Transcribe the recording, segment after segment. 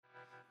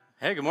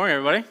Hey, good morning,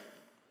 everybody.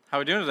 How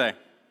are we doing today?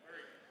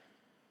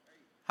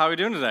 How are we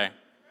doing today?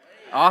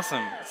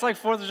 Awesome. It's like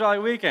 4th of July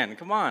weekend.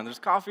 Come on, there's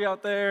coffee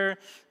out there.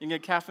 You can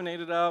get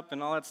caffeinated up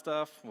and all that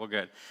stuff. Well,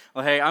 good.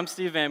 Well, hey, I'm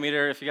Steve Van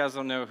Meter. If you guys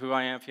don't know who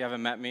I am, if you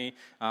haven't met me,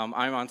 I'm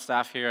on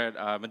staff here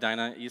at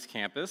Medina East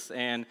Campus.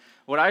 And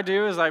what I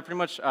do is I pretty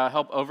much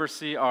help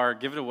oversee our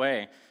Give It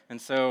Away.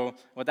 And so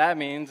what that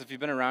means, if you've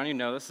been around, you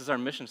know this is our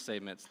mission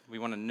statement. We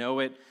want to know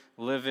it,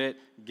 live it,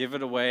 give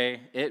it away,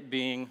 it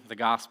being the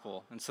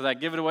gospel. And so that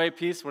give it away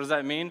piece, what does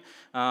that mean?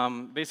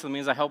 Basically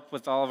means I help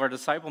with all of our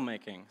disciple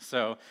making.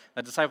 So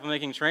that disciple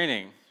making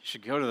training, you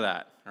should go to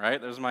that,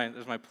 right? There's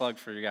my plug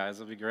for you guys.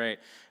 It'll be great.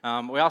 I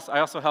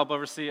also help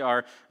oversee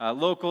our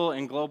local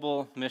and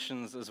global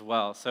missions as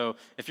well. So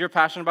if you're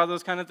passionate about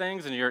those kind of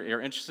things and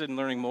you're interested in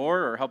learning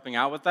more or helping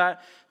out with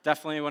that,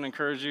 definitely want to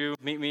encourage you,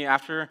 meet me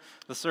after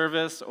the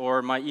service,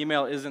 or my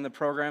email is in the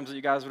programs that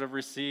you guys would have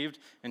received,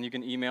 and you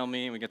can email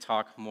me and we can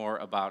talk more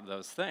about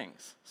those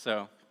things.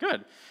 So,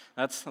 good.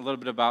 That's a little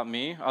bit about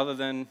me, other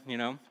than,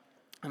 I'm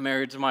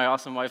married to my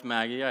awesome wife,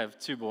 Maggie. I have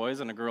 2 boys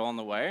and a girl on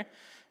the way,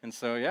 and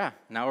so, yeah,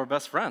 now we're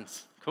best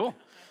friends. Cool.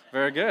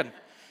 Very good.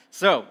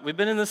 So, we've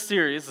been in this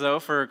series, though,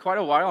 for quite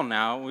a while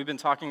now. We've been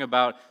talking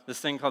about this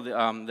thing called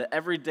the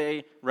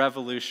Everyday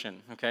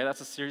Revolution, okay?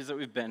 That's a series that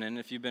we've been in.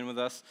 If you've been with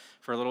us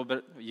for a little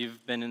bit,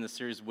 you've been in the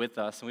series with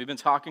us. And we've been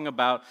talking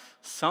about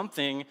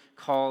something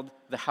called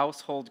the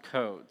household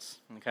codes,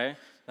 okay?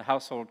 The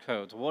household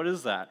codes. What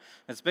is that?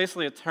 It's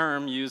basically a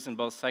term used in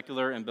both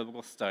secular and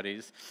biblical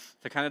studies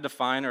to kind of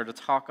define or to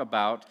talk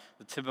about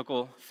the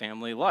typical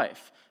family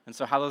life. And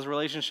so how those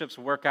relationships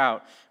work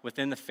out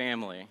within the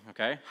family,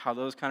 okay? How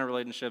those kind of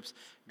relationships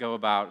go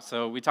about.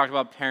 So we talked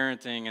about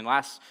parenting, and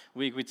last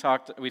week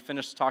we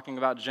finished talking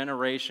about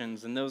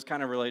generations and those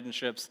kind of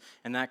relationships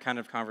and that kind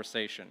of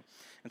conversation.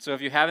 And so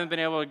if you haven't been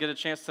able to get a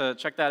chance to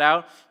check that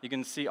out, you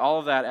can see all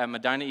of that at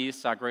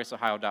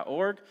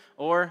medinaeast.graceohio.org,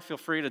 or feel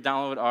free to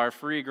download our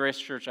free Grace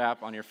Church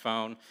app on your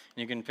phone, and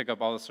you can pick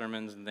up all the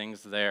sermons and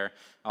things there,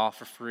 all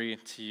for free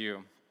to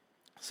you.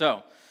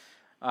 So,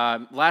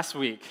 last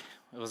week,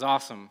 it was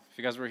awesome. If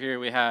you guys were here,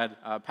 we had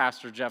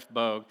Pastor Jeff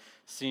Bogue,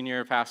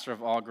 senior pastor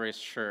of All Grace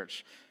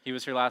Church. He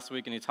was here last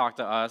week, and he talked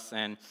to us,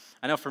 and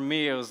I know for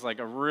me, it was like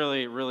a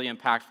really, really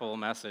impactful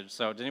message.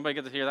 So did anybody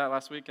get to hear that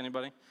last week?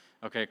 Anybody?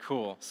 Okay,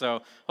 cool.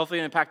 So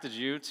hopefully it impacted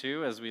you,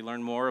 too, as we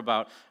learn more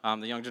about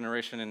the young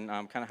generation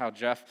and kind of how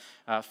Jeff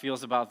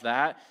feels about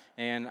that.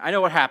 And I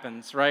know what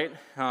happens, right?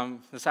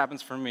 This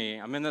happens for me.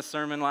 I'm in this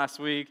sermon last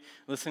week,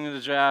 listening to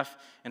Jeff,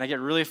 and I get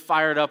really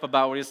fired up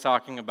about what he's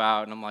talking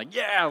about. And I'm like,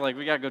 yeah,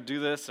 we got to go do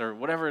this or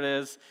whatever it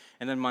is.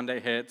 And then Monday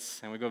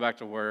hits, and we go back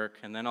to work.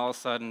 And then all of a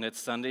sudden, it's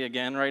Sunday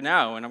again right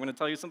now. And I'm going to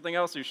tell you something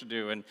else you should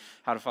do and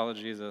how to follow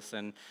Jesus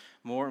and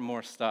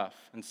more stuff.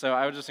 And so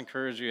I would just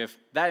encourage you, if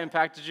that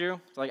impacted you,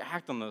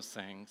 act on those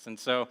things. And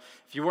so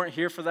if you weren't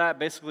here for that,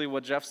 basically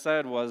what Jeff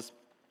said was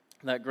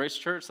that Grace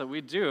Church, that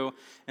we do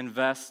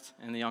invest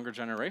in the younger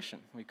generation.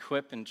 We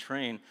equip and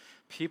train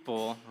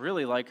people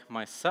really like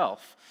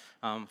myself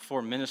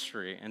for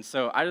ministry. And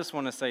so I just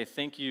want to say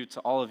thank you to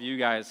all of you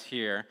guys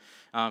here.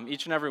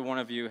 Each and every one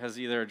of you has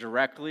either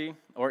directly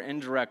or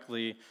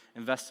indirectly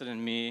invested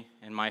in me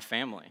and my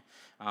family.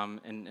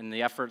 In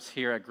the efforts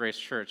here at Grace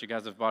Church. You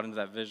guys have bought into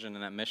that vision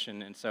and that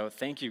mission, and so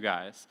thank you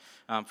guys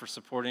for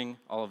supporting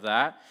all of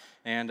that.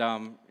 And,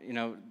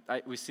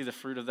 we see the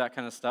fruit of that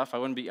kind of stuff. I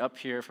wouldn't be up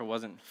here if it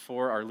wasn't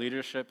for our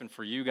leadership and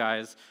for you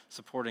guys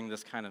supporting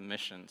this kind of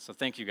mission. So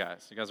thank you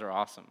guys. You guys are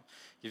awesome.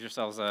 Give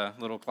yourselves a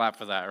little clap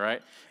for that,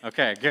 right?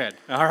 Okay, good.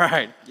 All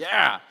right.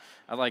 Yeah,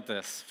 I like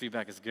this.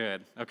 Feedback is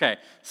good. Okay,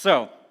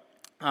 so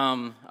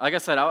like I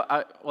said,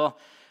 part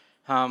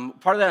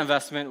of that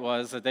investment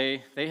was that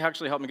they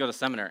actually helped me go to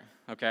seminary,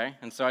 okay?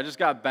 And so I just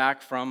got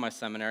back from my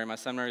seminary. My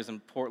seminary is in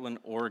Portland,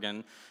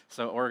 Oregon.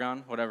 So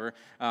Oregon, whatever.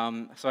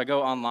 So I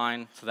go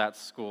online to that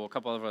school. A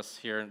couple of us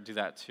here do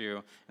that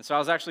too. And so I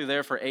was actually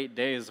there for 8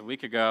 days a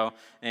week ago,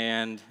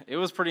 and it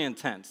was pretty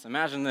intense.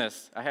 Imagine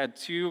this. I had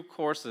 2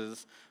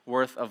 courses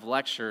worth of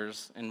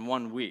lectures in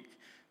 1 week.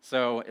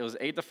 So it was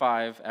 8 to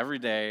 5 every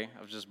day.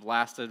 I was just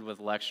blasted with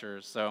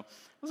lectures. So it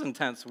was an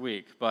intense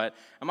week. But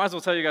I might as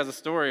well tell you guys a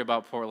story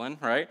about Portland,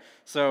 right?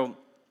 So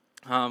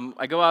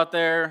I go out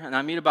there, and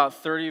I meet about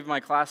 30 of my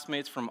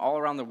classmates from all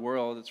around the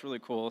world. It's really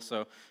cool.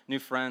 So new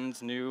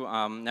friends, new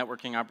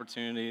networking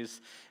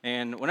opportunities.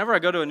 And whenever I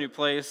go to a new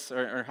place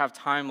or have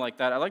time like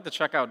that, I like to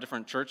check out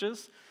different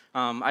churches.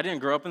 I didn't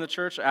grow up in the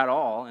church at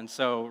all, and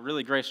so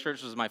really Grace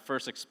Church was my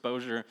first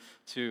exposure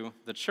to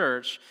the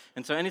church.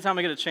 And so anytime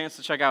I get a chance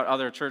to check out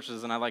other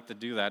churches, and I like to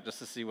do that just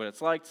to see what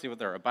it's like, see what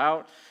they're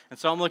about. And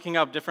so I'm looking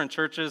up different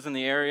churches in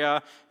the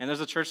area, and there's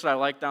a church that I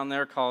like down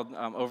there called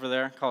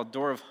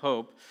Door of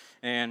Hope.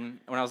 And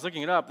when I was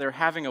looking it up, they're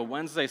having a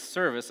Wednesday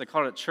service. They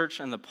called it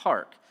Church in the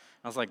Park.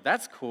 I was like,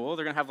 that's cool.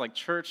 They're going to have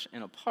church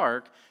in a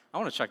park. I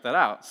want to check that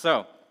out.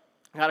 So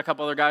I got a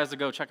couple other guys to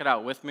go check it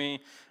out with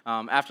me.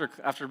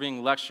 After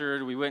being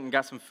lectured, we went and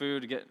got some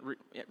food to get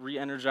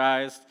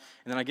re-energized.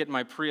 And then I get in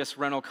my Prius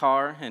rental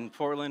car in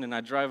Portland, and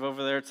I drive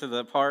over there to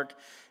the park.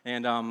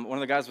 And one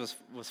of the guys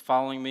was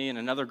following me, and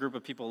another group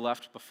of people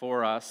left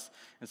before us.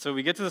 And so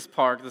we get to this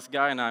park, this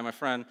guy and I, my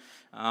friend,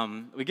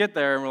 we get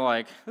there, and we're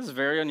like, this is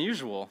very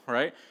unusual,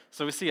 right?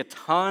 So we see a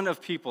ton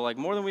of people, like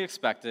more than we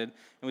expected,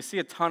 and we see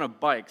a ton of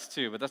bikes,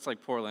 too, but that's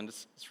like Portland.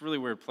 It's a really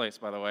weird place,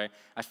 by the way.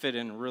 I fit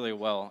in really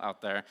well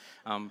out there.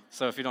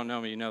 So if you don't know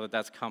me, you know that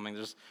that's coming.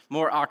 There's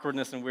more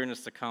awkwardness and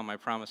weirdness to come, I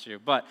promise you.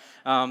 But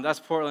that's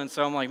Portland,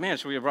 so I'm like, man,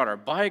 should we have brought our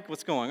bike?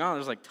 What's going on?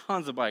 There's like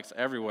tons of bikes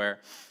everywhere.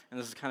 And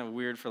this is kind of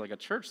weird for like a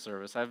church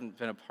service. I haven't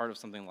been a part of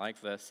something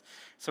like this.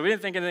 So we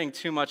didn't think anything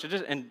too much.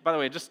 And by the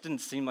way, it just didn't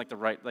seem like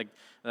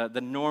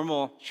the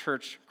normal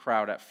church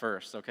crowd at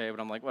first, okay? But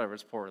I'm like, whatever,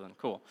 it's Portland,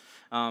 cool.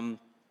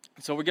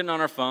 So we're getting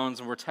on our phones,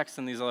 and we're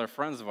texting these other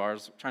friends of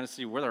ours, trying to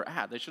see where they're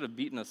at. They should have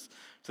beaten us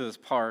to this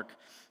park.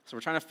 So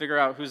we're trying to figure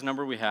out whose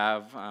number we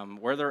have,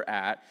 where they're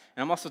at.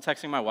 And I'm also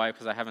texting my wife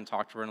because I haven't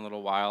talked to her in a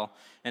little while.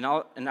 And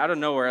out of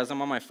nowhere, as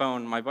I'm on my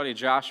phone, my buddy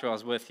Joshua I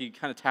was with, he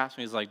kind of taps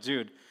me. He's like,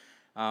 dude,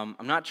 I'm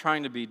not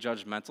trying to be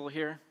judgmental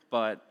here,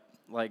 but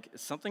like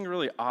is something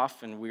really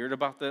off and weird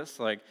about this.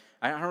 Like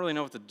I don't really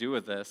know what to do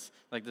with this.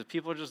 Like the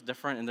people are just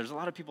different, and there's a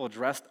lot of people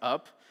dressed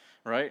up,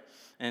 right?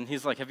 And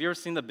he's like, have you ever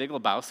seen The Big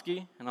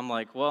Lebowski? And I'm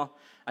like, well,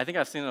 I think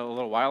I've seen it a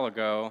little while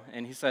ago.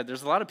 And he said,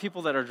 there's a lot of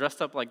people that are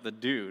dressed up like the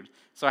dude.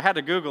 So I had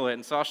to Google it,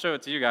 and so I'll show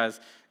it to you guys.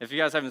 If you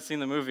guys haven't seen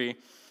the movie,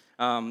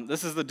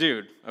 this is the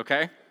dude,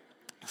 okay?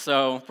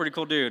 So, pretty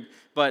cool dude.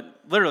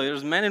 But literally,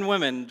 there's men and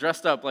women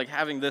dressed up like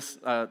having this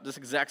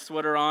exact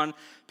sweater on,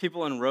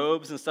 people in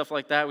robes and stuff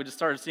like that. We just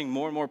started seeing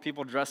more and more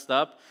people dressed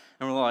up.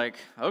 And we're like,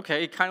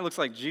 okay, he kind of looks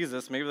like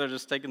Jesus. Maybe they're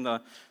just taking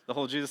the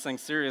whole Jesus thing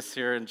serious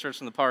here in Church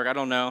in the Park. I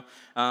don't know.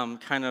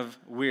 Kind of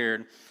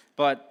weird.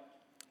 But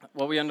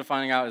what we ended up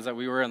finding out is that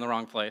we were in the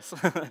wrong place.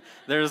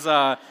 There's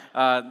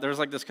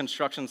like this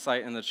construction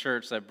site in the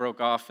church that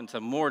broke off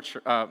into more,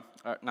 not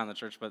in the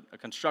church, but a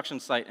construction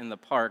site in the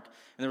park,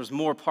 and there was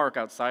more park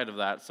outside of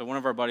that. So one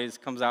of our buddies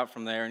comes out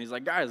from there, and he's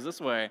like, guys, this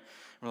way. And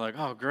we're like,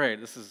 oh, great,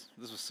 this was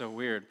so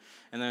weird.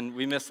 And then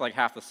we missed like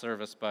half the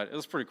service, but it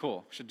was pretty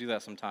cool. We should do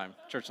that sometime,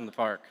 Church in the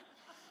Park.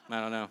 I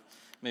don't know,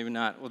 maybe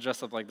not. We'll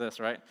dress up like this,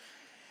 right?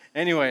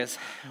 Anyways,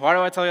 why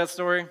do I tell you that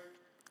story?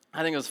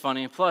 I think it was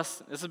funny.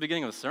 Plus, it's the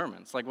beginning of a sermon.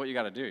 It's like what you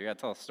got to do. You got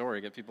to tell a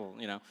story, get people,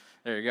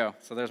 there you go.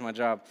 So there's my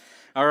job.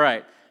 All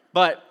right.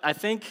 But I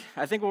think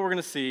what we're going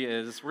to see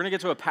is we're going to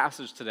get to a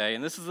passage today,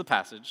 and this is the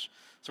passage.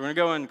 So we're going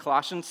to go in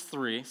Colossians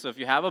 3. So if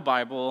you have a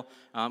Bible,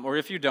 or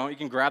if you don't, you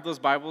can grab those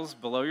Bibles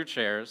below your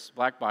chairs,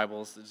 black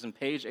Bibles. It's in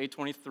page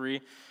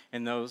 823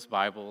 in those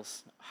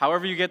Bibles.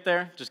 However you get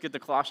there, just get to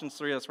Colossians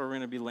 3. That's where we're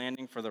going to be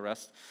landing for the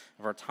rest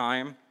of our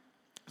time.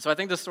 So I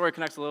think this story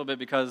connects a little bit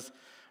because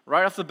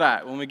right off the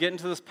bat, when we get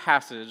into this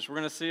passage, we're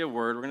going to see a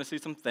word, we're going to see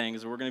some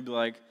things, and we're going to be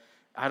like,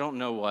 I don't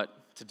know what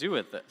to do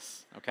with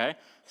this, okay?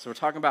 So we're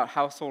talking about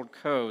household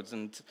codes,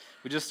 and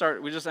we just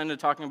ended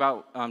talking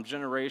about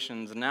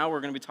generations, and now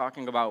we're going to be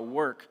talking about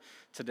work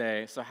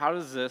today. So how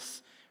does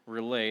this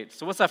relate?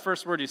 So what's that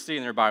first word you see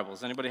in your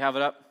Bibles? Anybody have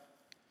it up?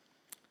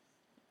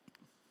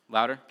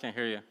 Louder? Can't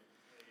hear you.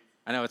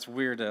 I know it's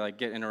weird to like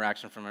get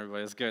interaction from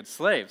everybody. It's good.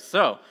 Slaves.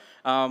 So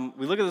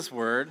we look at this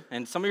word,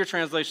 and some of your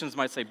translations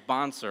might say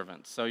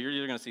bondservants. So you're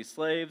either going to see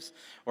slaves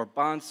or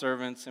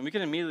bondservants, and we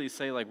can immediately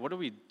say, like, what do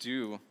we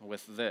do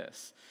with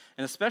this?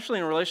 And especially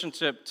in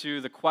relationship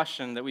to the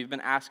question that we've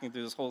been asking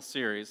through this whole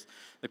series,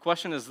 the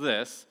question is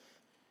this: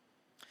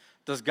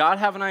 does God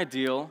have an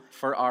ideal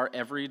for our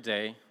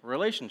everyday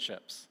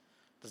relationships?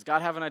 Does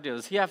God have an ideal?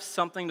 Does he have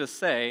something to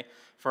say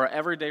for our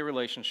everyday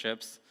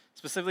relationships,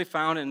 specifically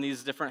found in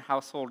these different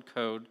household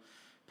code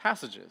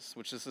passages,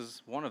 which this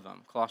is one of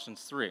them,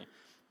 Colossians 3.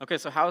 Okay,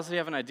 so how does he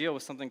have an idea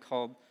with something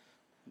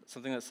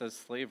that says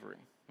slavery,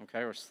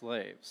 okay, or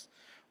slaves?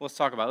 Well, let's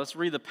talk about it. Let's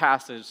read the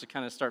passage to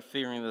kind of start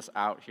figuring this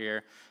out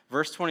here.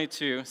 Verse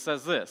 22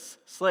 says this: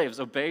 slaves,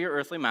 obey your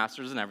earthly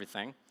masters in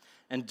everything,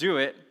 and do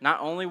it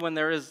not only when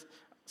their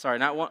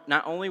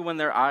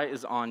eye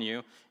is on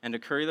you and to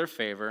curry their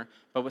favor,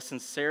 but with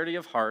sincerity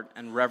of heart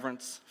and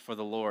reverence for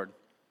the Lord.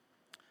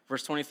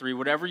 Verse 23,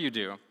 whatever you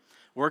do,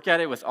 work at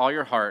it with all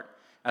your heart,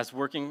 as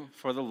working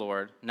for the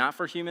Lord, not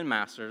for human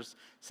masters,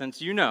 since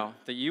you know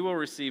that you will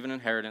receive an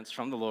inheritance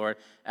from the Lord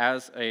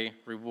as a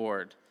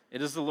reward.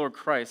 It is the Lord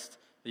Christ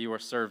that you are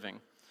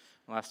serving.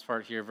 Last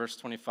part here, verse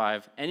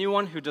 25,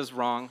 anyone who does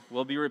wrong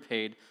will be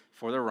repaid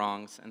for their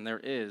wrongs, and there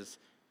is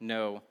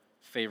no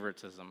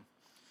favoritism.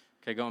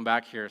 Okay, going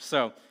back here.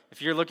 So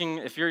if you're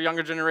a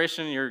younger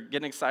generation, you're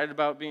getting excited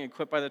about being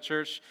equipped by the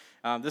church,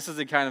 this is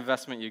the kind of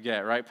investment you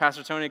get, right?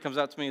 Pastor Tony comes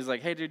up to me, he's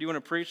like, hey, dude, you want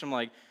to preach? I'm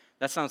like,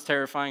 that sounds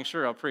terrifying.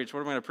 Sure, I'll preach.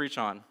 What am I going to preach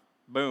on?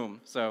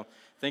 Boom. So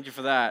thank you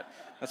for that.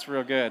 That's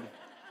real good.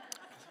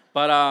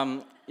 But,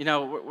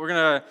 we're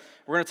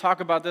gonna talk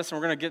about this, and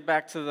we're going to get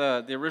back to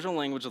the original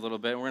language a little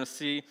bit, and we're going to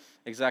see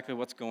exactly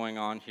what's going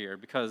on here.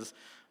 Because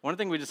one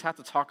thing we just have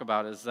to talk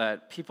about is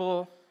that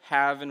people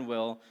have and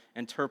will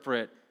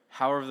interpret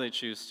however they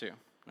choose to,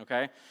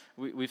 okay?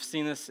 We've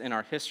seen this in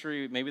our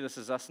history. Maybe this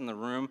is us in the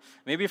room.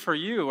 Maybe for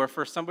you or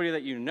for somebody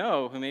that you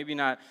know who maybe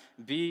not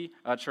be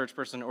a church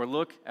person or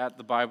look at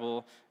the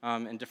Bible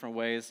in different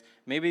ways,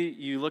 maybe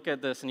you look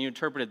at this and you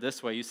interpret it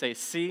this way. You say,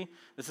 see,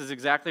 this is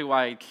exactly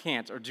why I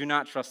can't or do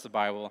not trust the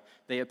Bible.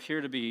 They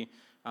appear to be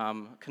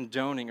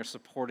condoning or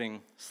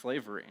supporting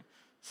slavery.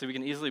 So we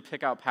can easily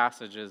pick out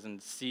passages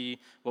and see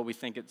what we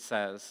think it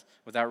says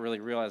without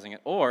really realizing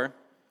it. Or,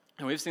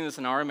 and we've seen this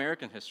in our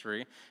American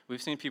history,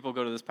 we've seen people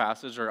go to this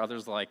passage or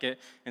others like it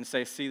and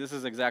say, see, this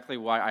is exactly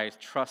why I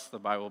trust the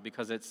Bible,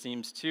 because it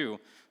seems to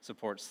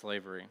support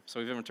slavery. So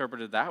we've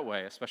interpreted that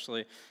way,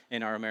 especially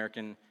in our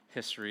American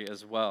history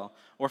as well.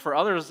 Or for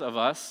others of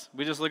us,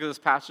 we just look at this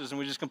passage and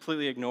we just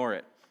completely ignore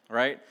it,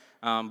 right?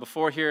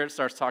 Before here, it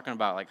starts talking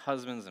about like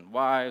husbands and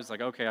wives,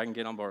 like, okay, I can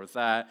get on board with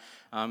that.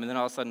 And then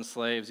all of a sudden,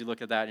 slaves, you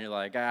look at that and you're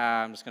like,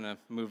 I'm just going to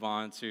move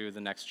on to the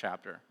next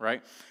chapter,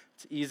 right?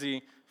 It's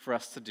easy for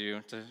us to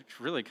do, to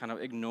really kind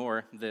of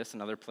ignore this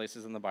and other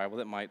places in the Bible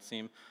that might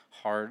seem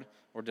hard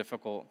or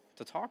difficult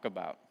to talk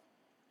about.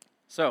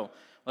 So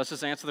let's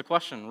just answer the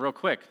question real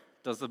quick.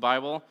 Does the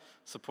Bible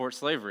support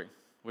slavery?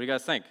 What do you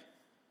guys think?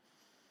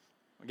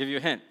 I'll give you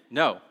a hint.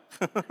 No.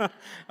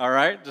 All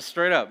right? Just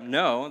straight up.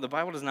 No, the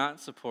Bible does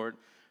not support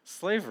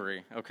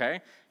slavery,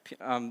 okay?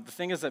 The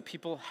thing is that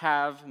people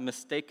have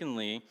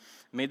mistakenly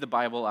made the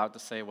Bible out to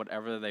say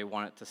whatever they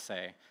want it to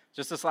say.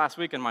 Just this last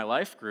week in my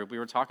life group, we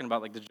were talking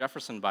about like the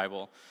Jefferson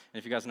Bible. And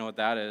if you guys know what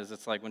that is,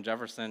 it's like when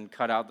Jefferson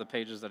cut out the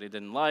pages that he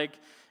didn't like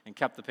and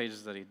kept the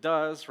pages that he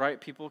does, right?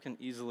 People can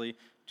easily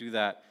do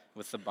that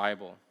with the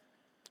Bible.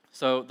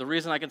 So the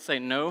reason I can say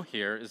no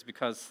here is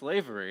because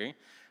slavery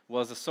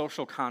was a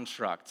social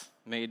construct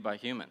made by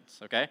humans,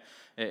 okay?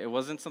 It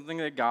wasn't something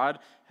that God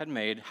had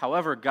made.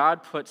 However,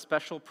 God put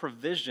special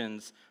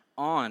provisions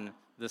on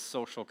this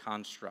social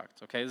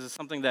construct, okay? This is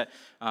something that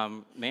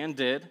man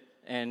did,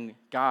 and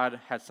God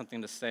had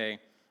something to say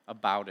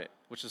about it,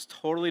 which is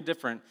totally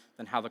different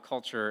than how the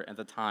culture at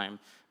the time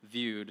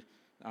viewed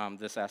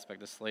this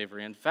aspect of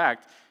slavery. In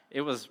fact,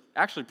 it was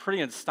actually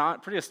pretty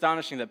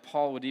astonishing that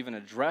Paul would even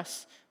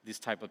address these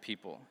type of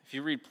people. If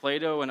you read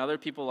Plato and other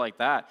people like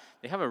that,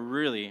 they have a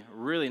really,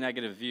 really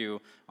negative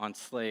view on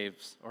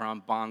slaves or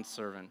on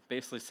bondservant,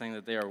 basically saying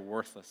that they are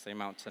worthless, they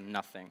amount to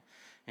nothing.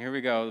 And here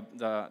we go,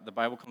 the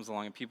Bible comes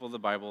along, and people of the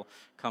Bible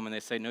come and they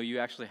say, no, you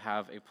actually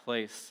have a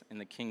place in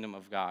the kingdom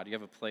of God. You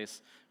have a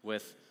place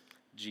with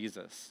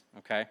Jesus,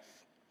 okay?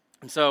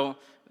 And so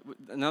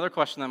another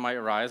question that might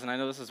arise, and I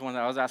know this is one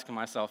that I was asking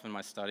myself in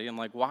my study, I'm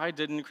like, why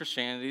didn't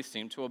Christianity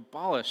seem to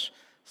abolish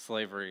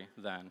slavery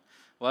then?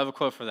 Well, I have a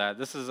quote for that.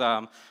 This is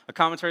a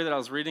commentary that I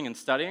was reading and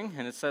studying,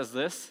 and it says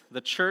this: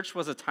 the church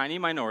was a tiny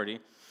minority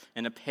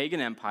in a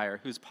pagan empire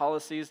whose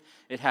policies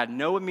it had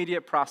no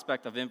immediate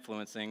prospect of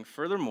influencing.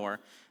 Furthermore,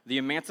 the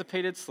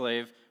emancipated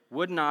slave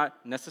would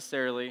not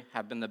necessarily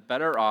have been the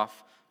better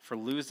off for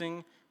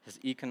losing his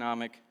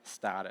economic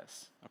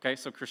status. Okay,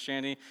 so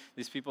Christianity,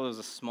 these people, there was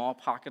a small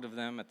pocket of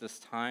them at this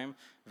time,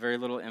 very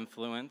little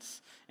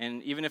influence.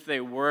 And even if they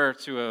were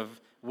to have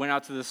went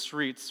out to the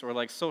streets or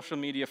like social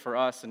media for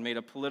us and made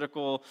a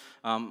political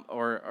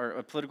or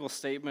a political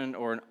statement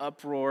or an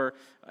uproar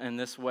in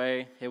this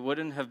way, it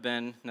wouldn't have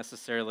been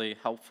necessarily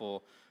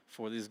helpful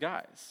for these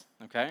guys,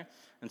 okay?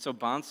 And so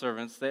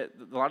bondservants,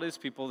 a lot of these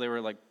people, they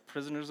were like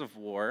prisoners of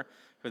war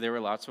who they were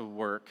allowed to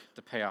work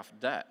to pay off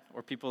debt,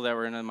 or people that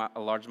were in a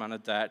large amount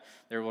of debt,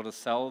 they were able to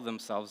sell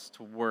themselves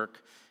to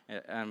work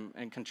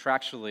and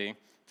contractually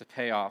to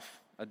pay off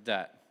a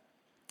debt,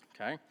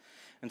 okay?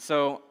 And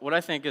so what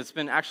I think it's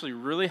been actually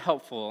really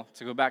helpful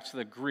to go back to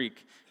the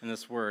Greek in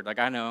this word. Like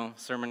I know,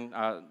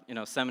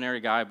 seminary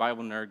guy,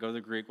 Bible nerd, go to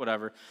the Greek,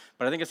 whatever,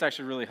 but I think it's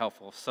actually really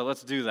helpful. So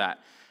let's do that.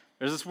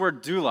 There's this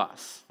word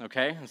doulos,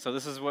 okay? And so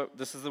this is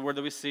the word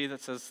that we see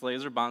that says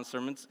slaves or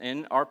bondservants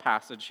in our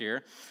passage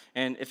here.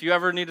 And if you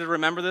ever need to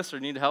remember this or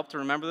need help to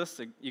remember this,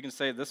 you can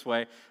say it this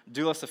way: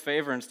 do us a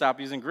favor and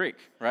stop using Greek,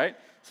 right?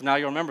 So now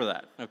you'll remember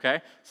that,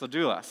 okay? So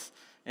doulos.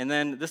 And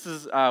then this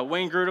is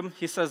Wayne Grudem.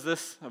 He says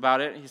this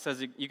about it. He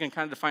says you can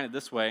kind of define it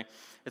this way: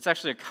 it's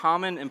actually a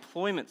common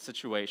employment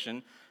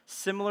situation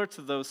similar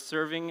to those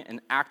serving an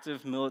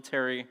active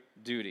military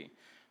duty.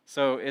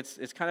 So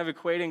it's kind of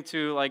equating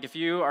to like if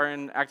you are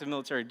in active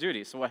military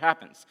duty. So what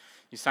happens?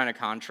 You sign a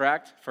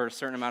contract for a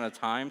certain amount of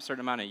time,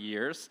 certain amount of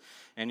years,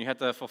 and you have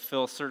to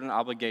fulfill certain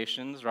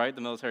obligations, right?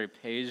 The military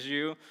pays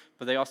you,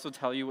 but they also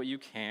tell you what you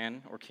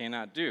can or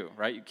cannot do,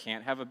 right? You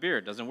can't have a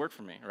beard. Doesn't work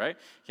for me, right?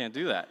 Can't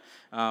do that.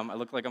 I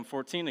look like I'm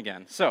 14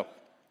 again. So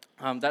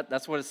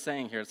that's what it's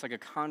saying here. It's like a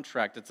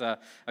contract. It's a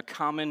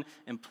common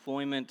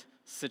employment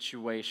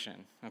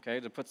situation, okay,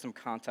 to put some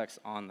context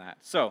on that.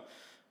 So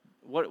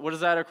what does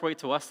that equate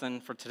to us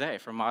then for today,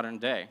 for modern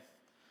day?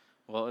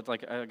 Well, it's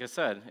like I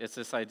said, it's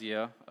this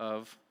idea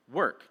of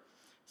work.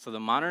 So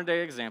the modern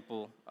day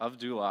example of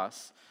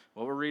doulos,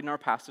 what we're reading in our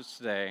passage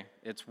today,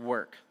 it's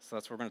work. So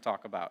that's what we're going to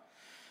talk about.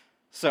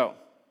 So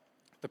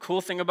the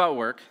cool thing about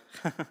work,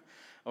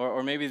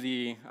 or maybe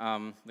the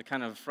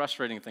kind of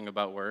frustrating thing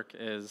about work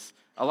is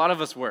a lot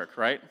of us work,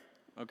 right?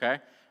 Okay?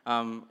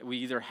 We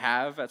either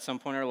have at some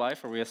point in our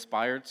life or we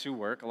aspire to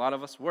work. A lot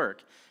of us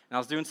work. And I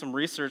was doing some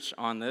research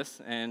on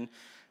this, and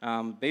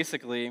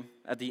basically,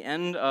 at the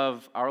end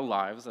of our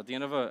lives, at the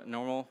end of a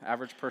normal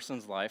average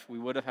person's life, we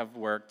would have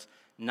worked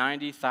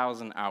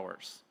 90,000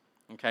 hours,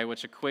 okay,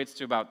 which equates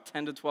to about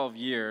 10 to 12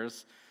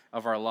 years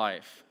of our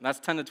life. And that's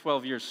 10 to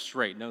 12 years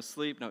straight. No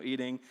sleep, no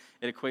eating.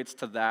 It equates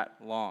to that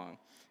long.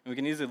 And we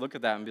can easily look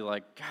at that and be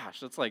like,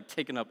 gosh, that's like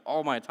taking up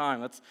all my time.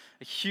 That's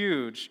a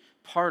huge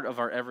part of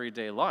our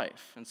everyday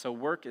life. And so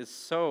work is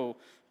so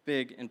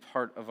big in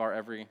part of our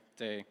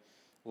everyday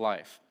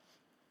life.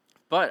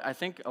 But I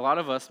think a lot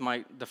of us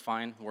might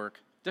define work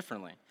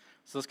differently.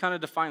 So let's kind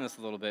of define this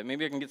a little bit.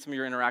 Maybe I can get some of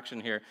your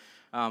interaction here.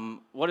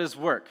 What is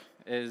work?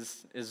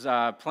 Is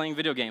playing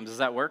video games, does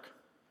that work?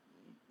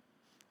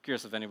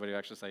 Curious if anybody would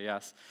actually say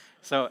yes.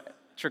 So,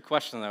 trick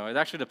question though, it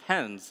actually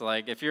depends.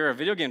 Like if you're a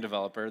video game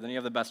developer, then you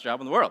have the best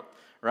job in the world,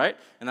 right?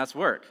 And that's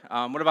work.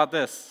 What about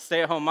this?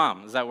 Stay-at-home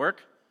mom, does that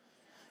work?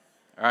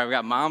 All right, we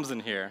got moms in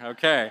here,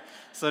 okay.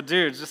 So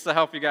dudes, just to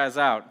help you guys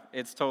out,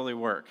 it's totally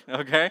work,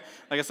 okay?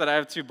 Like I said, I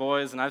have 2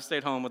 boys, and I've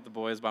stayed home with the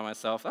boys by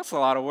myself. That's a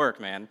lot of work,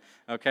 man,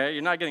 okay?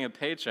 You're not getting a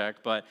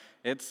paycheck, but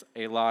it's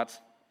a lot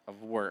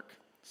of work.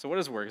 So what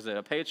is work? Is it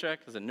a paycheck?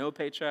 Is it no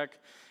paycheck?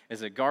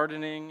 Is it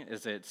gardening?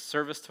 Is it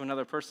service to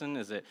another person?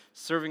 Is it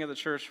serving at the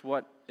church?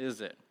 What is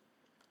it?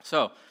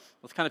 So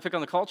let's kind of pick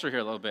on the culture here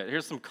a little bit.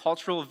 Here's some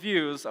cultural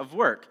views of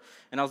work.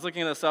 And I was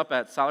looking this up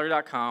at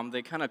salary.com.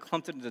 They kind of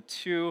clumped it into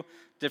 2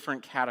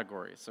 different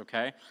categories,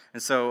 okay?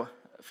 And so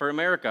for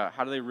America,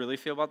 how do they really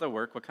feel about their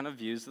work? What kind of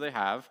views do they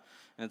have?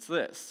 And it's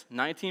this.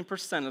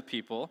 19% of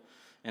people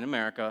in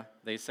America,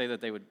 they say that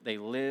they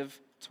live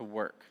to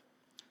work.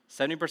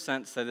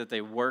 70% say that they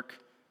work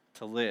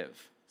to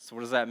live. So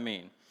what does that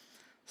mean?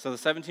 So the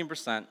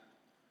 17%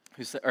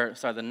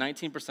 the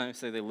 19% who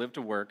say they live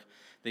to work,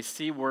 they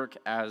see work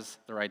as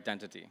their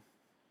identity,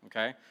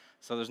 okay?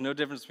 So there's no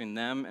difference between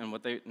them and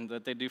what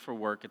they do for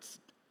work. It's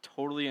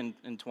totally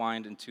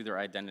entwined into their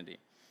identity.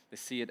 They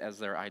see it as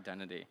their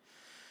identity.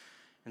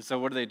 And so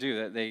what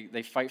do?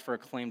 They fight for a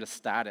claim to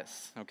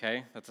status,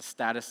 okay? That's a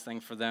status thing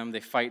for them.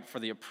 They fight for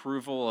the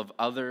approval of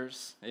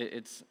others.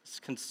 It's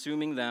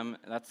consuming them.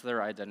 That's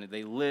their identity.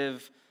 They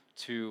live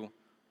to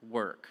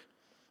work.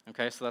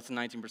 Okay, so that's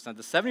 19%.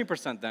 The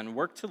 70% then,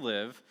 work to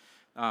live.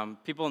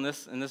 People in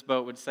this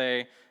boat would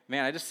say,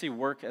 man, I just see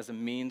work as a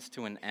means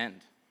to an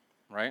end,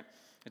 right?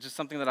 It's just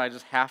something that I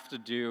just have to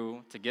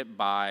do to get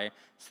by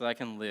so that I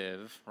can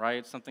live, right?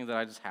 It's something that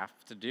I just have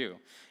to do.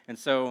 And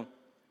so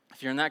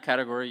if you're in that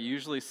category, you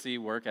usually see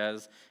work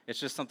as it's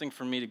just something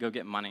for me to go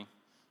get money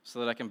so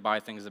that I can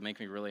buy things that make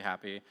me really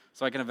happy,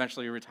 so I can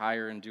eventually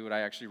retire and do what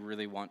I actually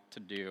really want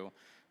to do.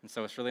 And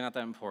so it's really not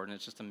that important.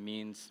 It's just a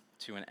means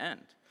to an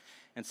end.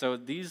 And so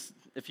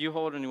if you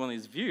hold any one of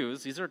these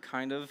views, these are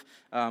kind of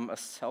a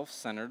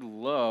self-centered,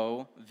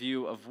 low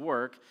view of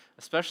work,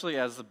 especially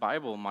as the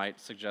Bible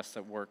might suggest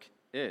that work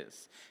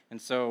is.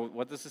 And so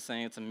what this is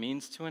saying, it's a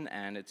means to an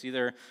end. It's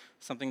either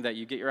something that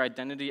you get your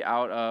identity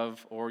out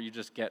of, or you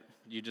just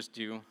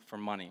do for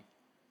money.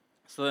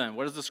 So then,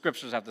 what does the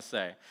scriptures have to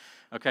say?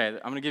 Okay,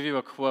 I'm going to give you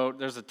a quote.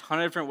 There's a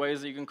ton of different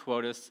ways that you can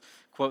quote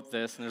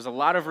this, and there's a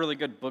lot of really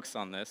good books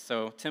on this.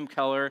 So Tim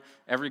Keller,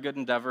 Every Good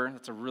Endeavor,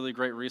 that's a really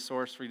great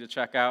resource for you to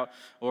check out.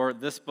 Or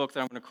this book that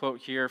I'm going to quote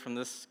here from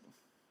this.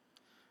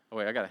 Oh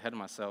wait, I got ahead of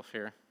myself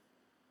here.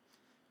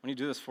 When you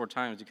do this 4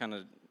 times, you kind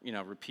of,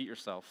 repeat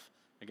yourself,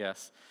 I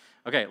guess.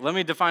 Okay, let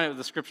me define it with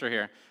the scripture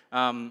here.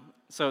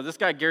 So this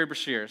guy, Gary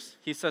Breshears,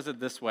 he says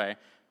it this way.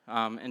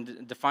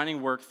 And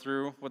defining work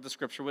through what the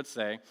scripture would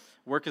say,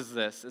 work is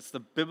this. It's the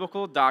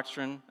biblical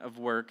doctrine of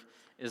work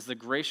is the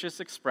gracious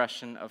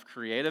expression of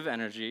creative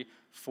energy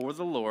for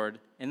the Lord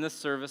in the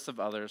service of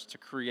others to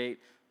create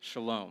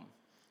shalom.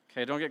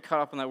 Okay, don't get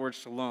caught up in that word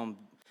shalom.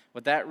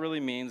 What that really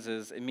means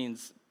is it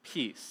means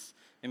peace.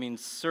 It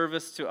means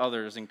service to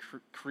others and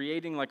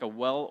creating like a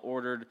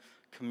well-ordered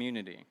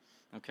community.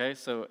 Okay,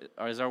 so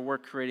is our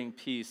work creating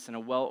peace in a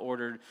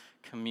well-ordered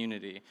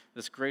community,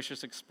 this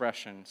gracious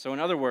expression? So in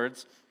other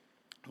words,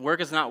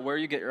 work is not where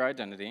you get your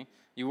identity.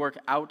 You work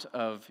out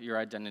of your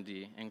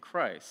identity in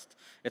Christ.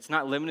 It's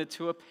not limited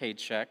to a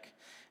paycheck.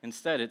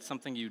 Instead, it's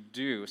something you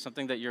do,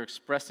 something that you're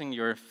expressing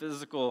your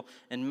physical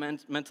and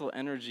mental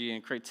energy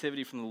and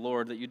creativity from the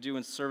Lord that you do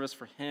in service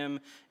for Him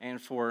and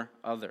for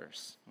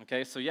others.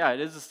 Okay, so yeah, it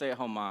is the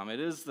stay-at-home mom. It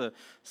is the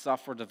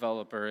software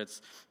developer.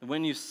 It's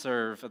when you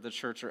serve at the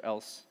church or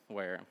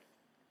elsewhere.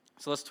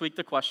 So let's tweak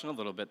the question a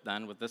little bit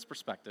then with this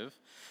perspective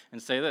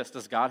and say this: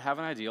 does God have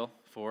an ideal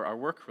for our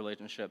work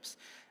relationships?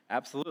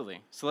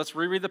 Absolutely. So let's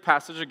reread the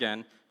passage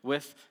again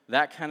with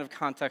that kind of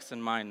context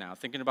in mind now,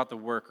 thinking about the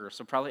worker.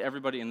 So probably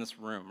everybody in this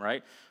room,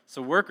 right?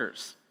 So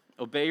workers,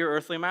 obey your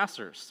earthly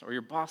masters or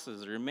your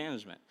bosses or your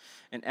management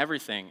in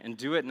everything, and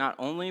do it not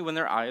only when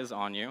their eye is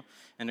on you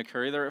and to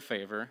curry their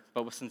favor,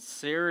 but with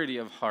sincerity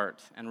of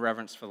heart and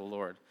reverence for the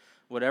Lord.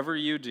 Whatever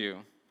you do,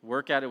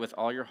 Work at it with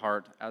all your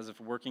heart, as if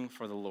working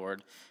for the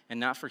Lord, and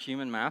not for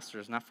human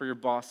masters, not for your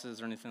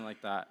bosses or anything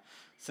like that,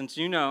 since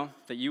you know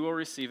that you will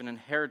receive an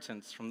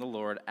inheritance from the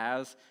Lord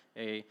as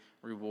a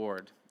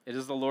reward. It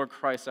is the Lord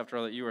Christ, after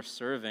all, that you are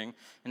serving,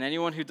 and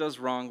anyone who does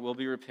wrong will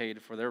be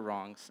repaid for their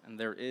wrongs, and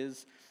there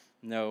is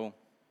no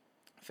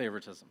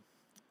favoritism.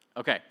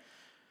 Okay,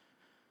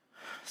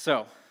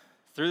 so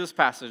through this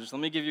passage, let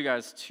me give you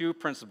guys two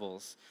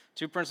principles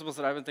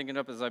that I've been thinking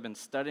of as I've been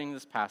studying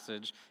this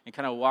passage and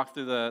kind of walk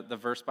through the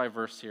verse by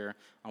verse here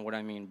on what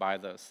I mean by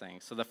those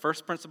things. So the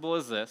first principle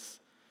is this: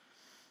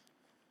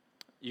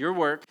 your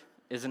work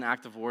is an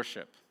act of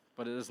worship,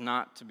 but it is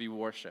not to be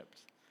worshipped.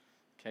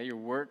 Okay, your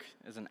work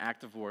is an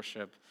act of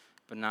worship,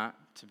 but not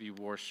to be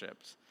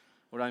worshipped.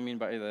 What do I mean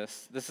by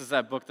this? This is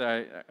that book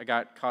that I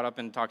got caught up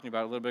in talking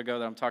about a little bit ago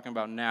that I'm talking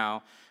about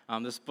now.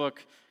 This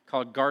book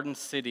called Garden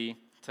City.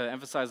 To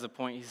emphasize the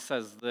point, he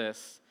says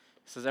this.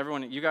 He says,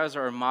 everyone, you guys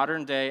are a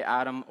modern-day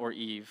Adam or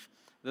Eve.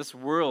 This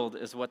world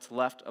is what's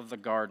left of the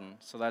garden.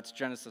 So that's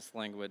Genesis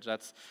language.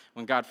 That's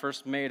when God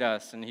first made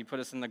us, and he put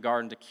us in the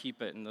garden to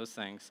keep it and those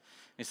things.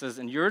 And he says,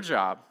 and your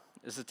job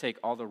is to take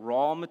all the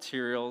raw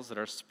materials that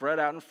are spread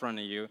out in front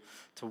of you,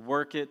 to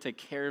work it, take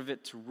care of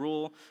it, to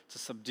rule, to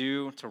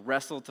subdue, to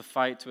wrestle, to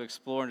fight, to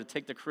explore, and to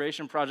take the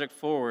creation project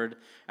forward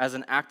as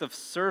an act of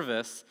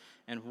service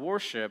and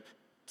worship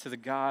to the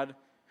God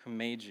who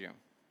made you.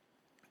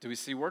 Do we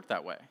see work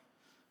that way?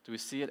 Do we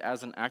see it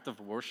as an act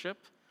of worship?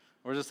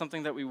 Or is it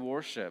something that we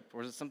worship?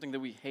 Or is it something that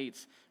we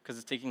hate because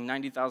it's taking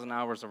 90,000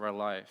 hours of our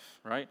life,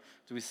 right?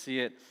 Do we see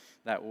it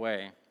that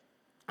way?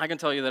 I can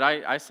tell you that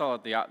I saw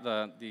it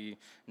the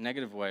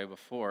negative way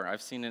before.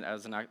 I've seen it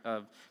as an act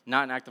of,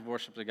 not an act of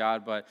worship to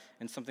God, but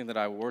in something that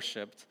I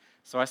worshiped.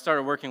 So I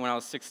started working when I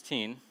was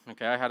 16.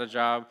 Okay, I had a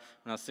job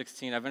when I was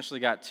 16. I eventually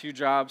got 2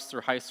 jobs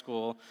through high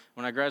school.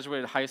 When I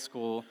graduated high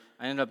school,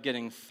 I ended up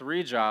getting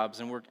 3 jobs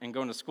and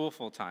going to school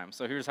full time.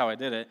 So here's how I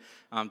did it.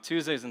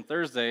 Tuesdays and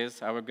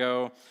Thursdays, I would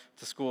go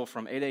to school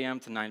from 8 a.m.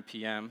 to 9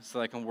 p.m. so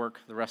that I can work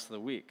the rest of the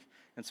week.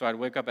 And so I'd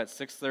wake up at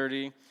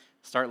 6:30,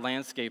 start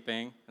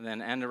landscaping, and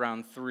then end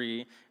around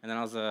 3. And then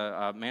I was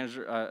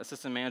a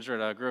assistant manager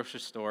at a grocery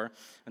store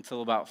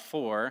until about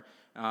 4.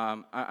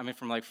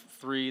 From like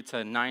 3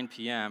 to 9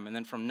 p.m. And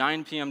then from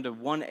 9 p.m. to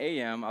 1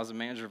 a.m., I was a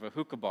manager of a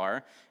hookah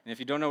bar. And if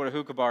you don't know what a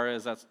hookah bar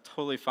is, that's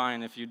totally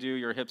fine. If you do,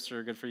 you're a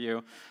hipster, good for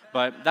you.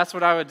 But that's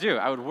what I would do.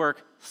 I would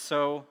work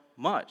so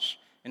much.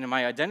 And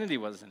my identity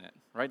was in it,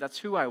 right? That's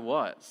who I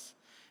was.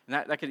 And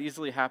that could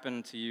easily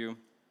happen to you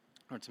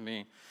or to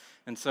me.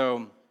 And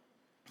so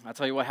I'll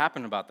tell you what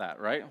happened about that,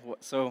 right?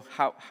 So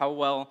how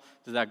well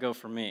did that go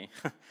for me?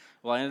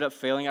 Well, I ended up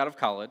failing out of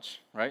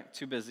college, right?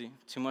 Too busy,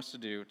 too much to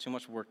do, too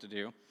much work to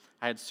do.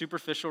 I had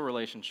superficial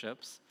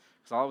relationships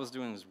because all I was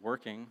doing was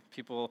working.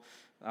 People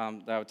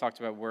that I would talk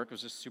to about work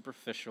was just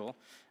superficial.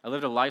 I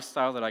lived a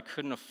lifestyle that I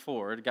couldn't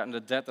afford, got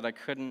into debt that I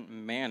couldn't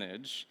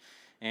manage.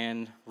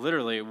 And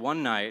literally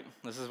one night,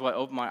 this is what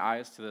opened my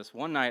eyes to this.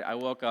 One night I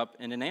woke up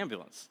in an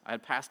ambulance. I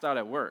had passed out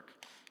at work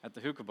at the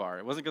hookah bar.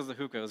 It wasn't because of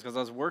the hookah, it was because I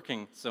was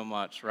working so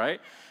much,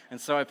 right? And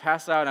so I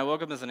passed out, and I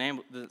woke up in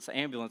this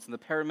ambulance, and the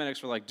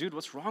paramedics were like, dude,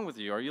 what's wrong with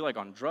you? Are you, like,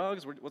 on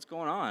drugs? What's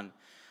going on?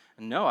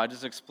 And no, I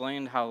just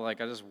explained how, like,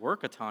 I just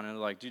work a ton, and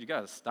they're like, dude, you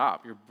got to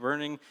stop. You're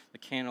burning the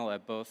candle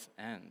at both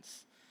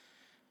ends.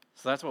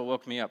 So that's what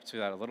woke me up to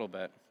that a little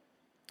bit.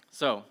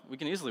 So we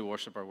can easily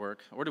worship our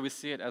work, or do we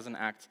see it as an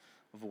act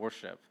of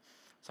worship?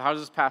 So how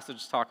does this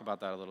passage talk about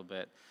that a little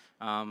bit?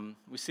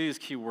 We see these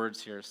key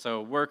words here.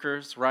 So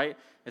workers, right?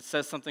 It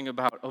says something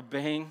about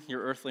obeying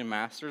your earthly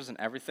masters and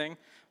everything.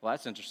 Well,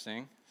 that's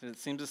interesting. It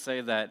seems to say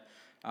that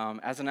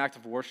as an act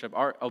of worship,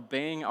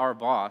 obeying our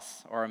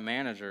boss or our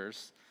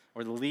managers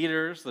or the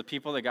leaders, the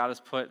people that God has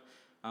put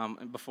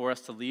before us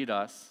to lead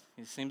us,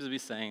 he seems to be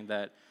saying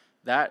that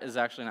that is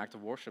actually an act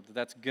of worship,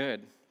 that's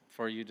good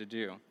for you to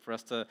do, for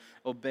us to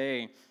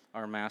obey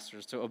our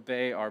masters, to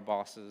obey our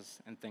bosses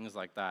and things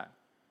like that.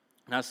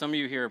 Now, some of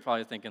you here are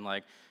probably thinking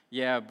like,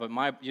 yeah, but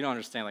you don't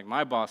understand, like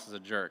my boss is a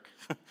jerk,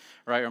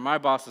 right? Or my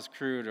boss is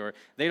crude, or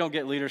they don't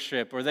get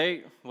leadership, or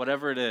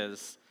whatever it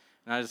is.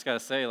 And I just got to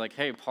say, like,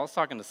 hey, Paul's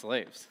talking to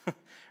slaves,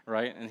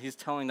 right? And he's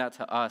telling that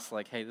to us,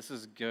 like, hey, this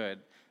is good.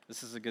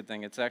 This is a good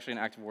thing. It's actually an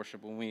act of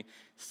worship when we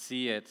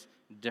see it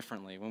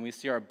differently, when we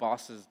see our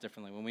bosses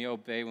differently, when we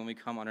obey, when we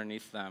come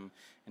underneath them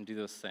and do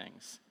those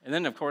things. And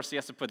then, of course, he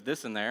has to put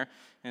this in there,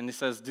 and he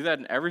says, do that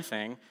in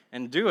everything,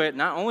 and do it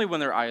not only when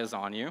their eye is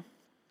on you,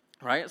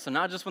 right? So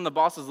not just when the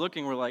boss is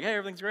looking, we're like, hey,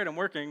 everything's great, I'm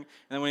working. And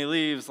then when he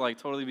leaves, like,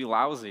 totally be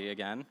lousy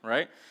again,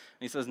 right? And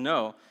he says,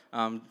 no,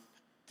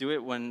 do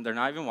it when they're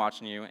not even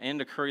watching you and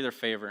to curry their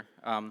favor.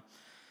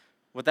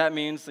 What that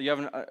means, that you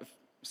have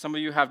some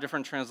of you have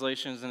different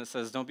translations, and it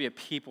says, don't be a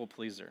people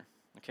pleaser.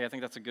 Okay, I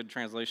think that's a good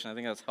translation. I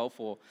think that's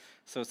helpful.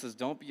 So it says,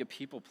 don't be a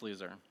people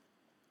pleaser.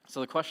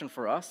 So the question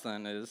for us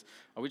then is,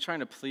 are we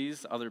trying to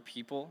please other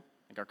people,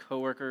 like our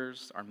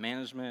coworkers, our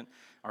management,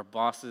 our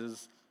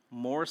bosses,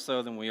 more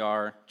so than we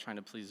are trying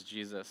to please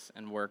Jesus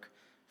and work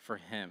for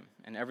him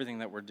and everything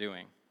that we're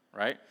doing,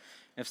 right?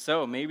 If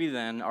so, maybe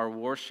then our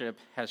worship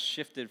has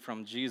shifted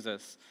from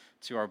Jesus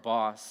to our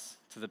boss,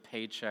 to the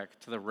paycheck,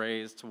 to the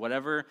raise, to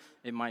whatever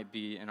it might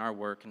be in our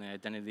work and the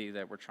identity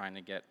that we're trying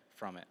to get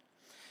from it.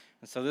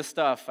 And so this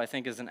stuff, I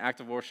think, is an act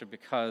of worship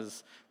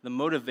because the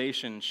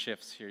motivation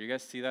shifts here. You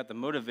guys see that? The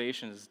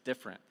motivation is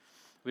different.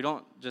 We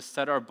don't just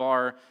set our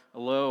bar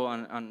low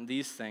on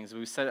these things.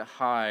 We set it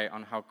high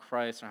on how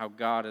Christ and how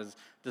God has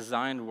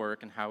designed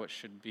work and how it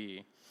should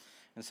be.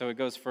 And so it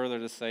goes further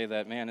to say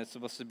that, man, it's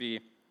supposed to be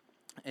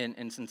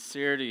in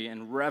sincerity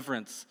and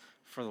reverence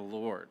for the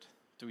Lord.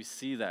 Do we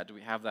see that? Do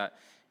we have that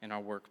in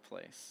our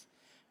workplace?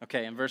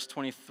 Okay, in verse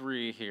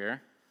 23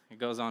 here, it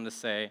goes on to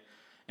say,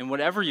 and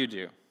whatever you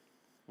do,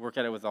 work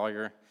at it with all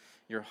your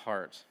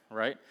heart,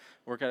 right?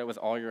 Work at it with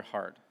all your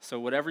heart. So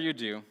whatever you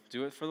do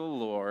it for the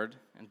Lord,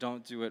 and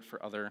don't do it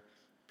for other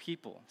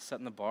people.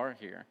 Setting the bar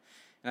here.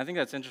 And I think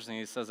that's interesting.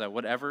 He says that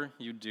whatever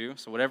you do,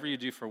 so whatever you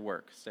do for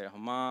work,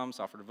 stay-at-home mom,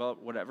 software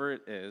development, whatever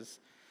it is,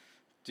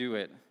 do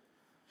it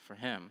for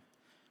Him.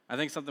 I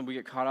think something we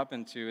get caught up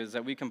into is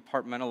that we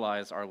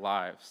compartmentalize our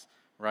lives,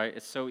 right?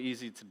 It's so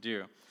easy to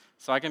do.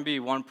 So I can be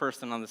one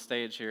person on the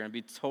stage here and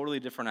be totally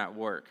different at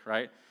work,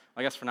 right?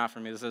 I guess not for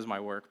me, this is my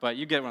work, but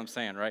you get what I'm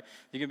saying, right?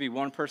 You can be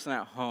one person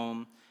at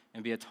home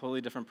and be a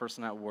totally different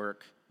person at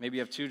work. Maybe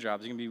you have two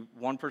jobs. You can be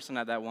one person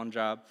at that one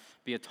job,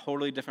 be a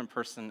totally different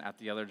person at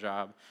the other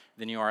job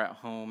than you are at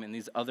home in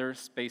these other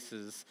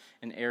spaces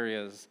and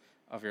areas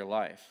of your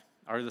life.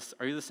 Are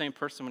you the same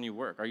person when you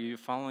work? Are you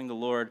following the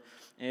Lord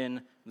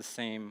in the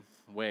same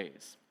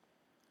ways?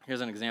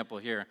 Here's an example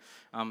here.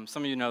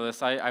 Some of you know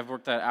this. I've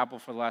worked at Apple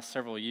for the last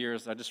several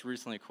years. I just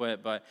recently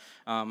quit, but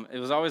it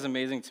was always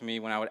amazing to me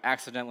when I would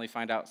accidentally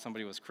find out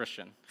somebody was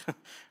Christian,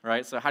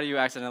 right? So how do you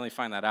accidentally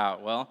find that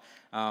out? Well,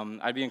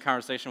 I'd be in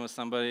conversation with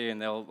somebody,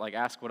 and they'll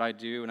ask what I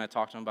do, and I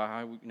talk to them about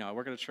how I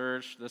work at a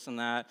church, this and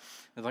that.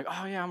 They're like,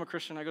 oh yeah, I'm a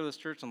Christian. I go to this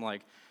church. I'm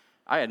like,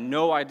 I had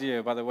no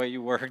idea by the way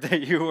you worked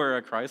that you were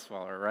a Christ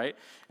follower, right?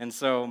 And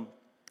so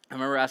I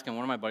remember asking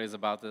one of my buddies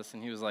about this,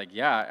 and he was like,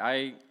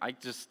 yeah,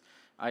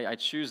 I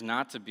choose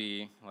not to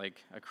be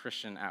like a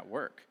Christian at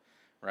work,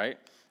 right?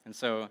 And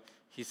so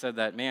he said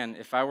that, man,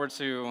 if I were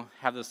to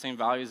have those same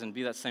values and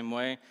be that same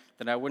way,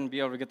 then I wouldn't be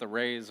able to get the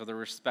raise or the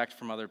respect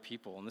from other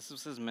people. And this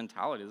was his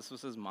mentality. This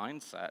was his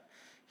mindset.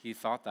 He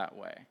thought that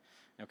way,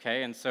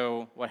 okay? And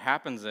so what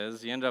happens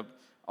is you end up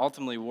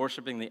ultimately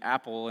worshiping the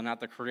apple and not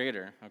the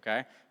creator,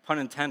 okay? Pun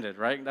intended,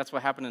 right? That's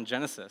what happened in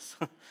Genesis.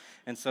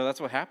 And so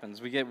that's what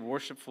happens. We get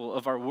worshipful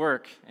of our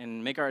work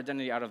and make our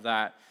identity out of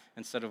that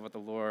instead of what the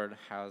Lord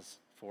has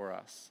for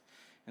us.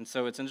 And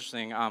so it's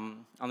interesting,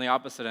 on the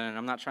opposite end, and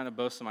I'm not trying to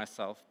boast of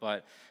myself,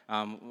 but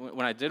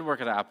when I did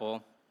work at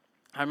Apple,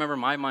 I remember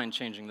my mind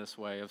changing this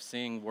way of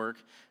seeing work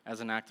as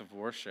an act of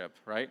worship,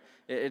 right?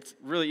 It's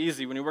really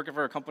easy when you're working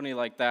for a company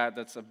like that,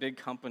 that's a big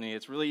company,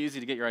 it's really easy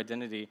to get your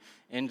identity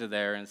into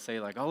there and say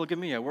like, oh, look at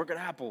me, I work at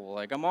Apple,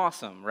 like I'm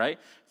awesome, right?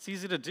 It's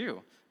easy to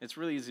do. It's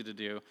really easy to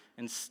do.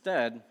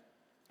 Instead,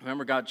 I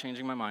remember God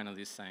changing my mind on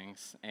these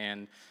things,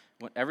 and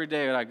every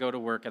day that I go to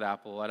work at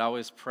Apple, I'd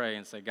always pray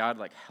and say, God,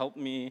 help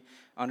me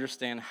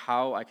understand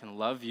how I can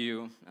love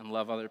you and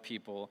love other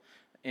people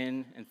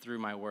in and through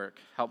my work.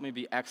 Help me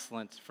be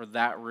excellent for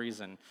that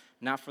reason,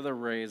 not for the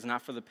raise,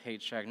 not for the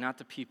paycheck, not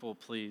to people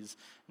please,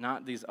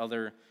 not these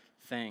other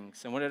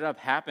things. And what ended up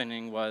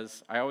happening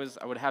was I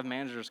would have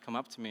managers come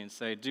up to me and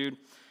say, dude,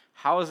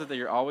 how is it that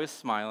you're always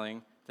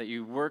smiling, that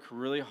you work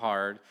really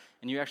hard,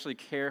 and you actually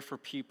care for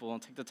people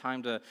and take the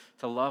time to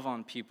love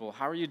on people?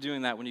 How are you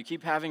doing that when you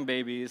keep having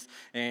babies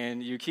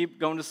and you keep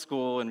going to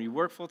school and you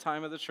work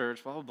full-time at the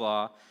church, blah, blah,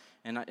 blah,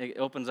 and it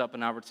opens up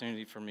an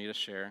opportunity for me to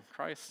share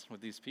Christ with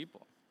these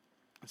people.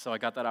 And so I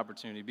got that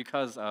opportunity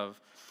because of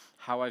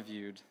how I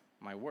viewed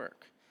my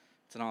work.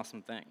 It's an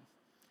awesome thing.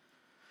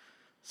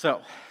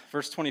 So,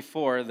 verse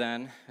 24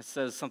 then, it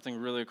says something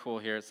really cool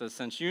here. It says,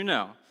 since you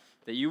know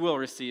that you will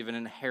receive an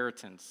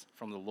inheritance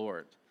from the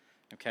Lord.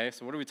 Okay,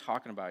 so what are we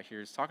talking about here?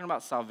 He's talking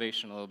about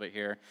salvation a little bit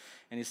here.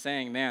 And he's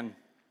saying, man,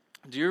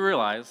 do you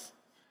realize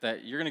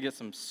that you're going to get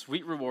some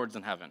sweet rewards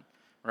in heaven,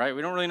 right?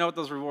 We don't really know what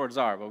those rewards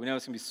are, but we know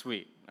it's going to be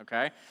sweet,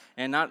 okay?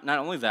 And not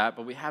only that,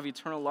 but we have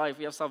eternal life.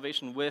 We have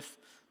salvation with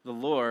the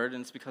Lord,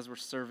 and it's because we're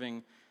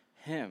serving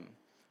Him.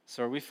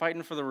 So are we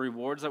fighting for the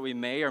rewards that we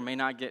may or may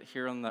not get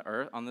here on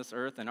this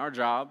earth in our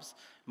jobs,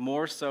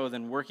 more so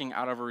than working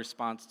out of a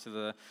response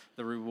to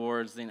the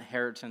rewards, the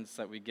inheritance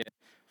that we get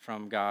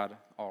from God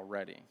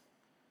already?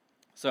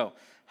 So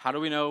how do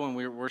we know when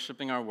we're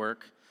worshiping our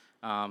work?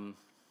 How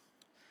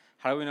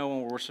do we know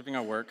when we're worshiping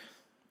our work?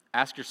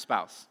 Ask your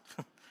spouse,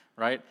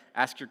 right?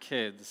 Ask your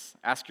kids.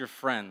 Ask your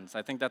friends.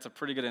 I think that's a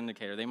pretty good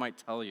indicator. They might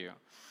tell you.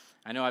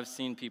 I know I've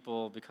seen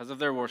people, because of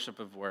their worship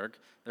of work,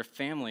 their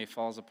family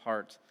falls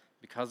apart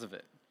because of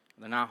it.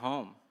 They're not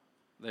home.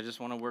 They just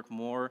want to work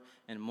more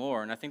and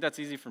more. And I think that's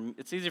easy for me.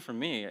 It's easy for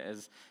me.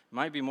 It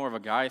might be more of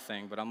a guy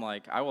thing, but I'm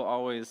like, I will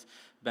always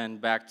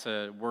bend back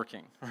to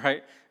working,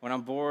 right? When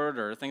I'm bored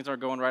or things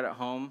aren't going right at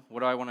home, what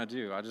do I want to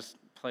do? I just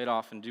play it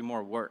off and do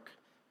more work,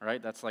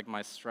 right? That's like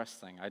my stress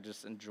thing. I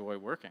just enjoy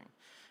working.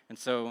 And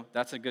so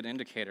that's a good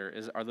indicator.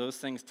 Are those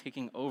things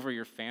taking over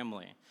your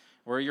family?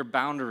 Where are your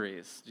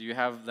boundaries? Do you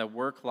have the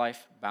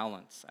work-life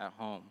balance at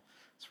home?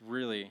 It's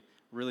really,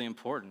 really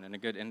important and a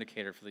good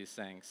indicator for these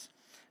things.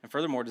 And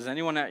furthermore, does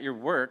anyone at your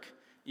work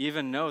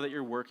even know that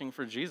you're working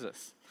for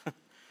Jesus?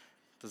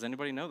 Does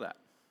anybody know that?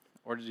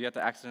 Or did you have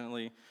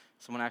to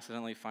someone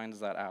accidentally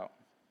finds that out?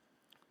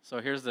 So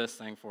here's this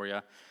thing for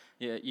you.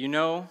 You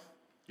know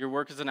your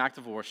work is an act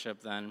of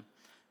worship then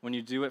when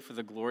you do it for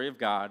the glory of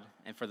God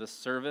and for the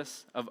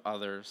service of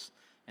others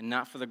and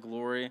not for the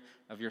glory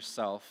of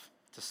yourself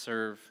to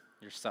serve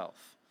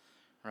yourself,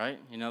 right?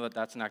 You know that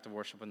that's an act of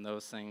worship when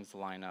those things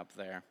line up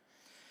there.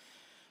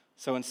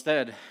 So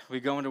instead, we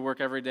go into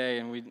work every day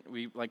and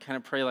we like kind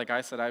of pray like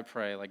I said I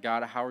pray, like,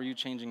 God, how are you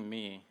changing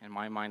me and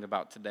my mind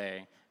about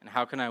today? And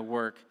how can I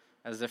work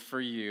as if for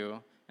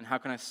you? And how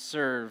can I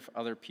serve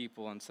other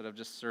people instead of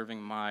just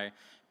serving my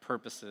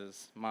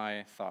purposes,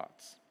 my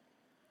thoughts?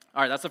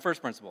 All right, that's the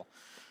first principle.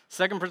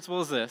 Second principle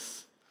is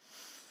this.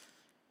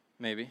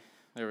 Maybe.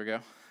 There we go.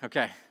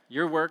 Okay.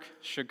 Your work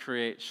should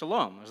create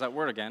shalom. There's that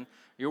word again.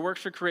 Your work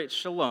should create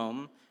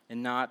shalom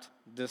and not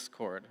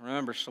discord.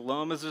 Remember,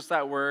 shalom is just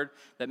that word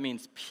that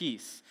means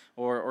peace,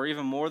 or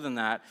even more than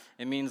that,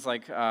 it means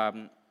like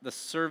the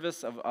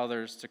service of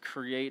others to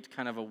create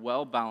kind of a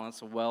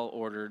well-balanced, a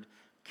well-ordered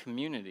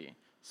community.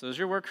 So does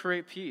your work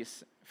create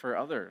peace for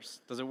others?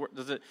 Does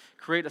it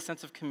create a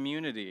sense of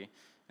community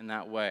in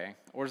that way,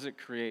 or does it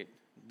create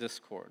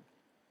discord?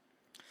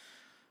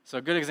 So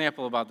a good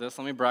example about this,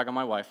 let me brag on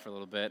my wife for a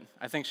little bit.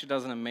 I think she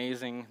does an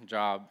amazing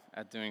job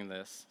at doing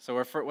this. So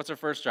what's her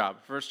first job?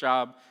 Her first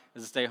job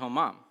is a stay-at-home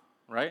mom,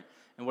 right?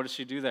 And what does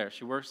she do there?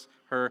 She works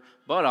her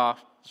butt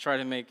off to try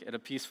to make it a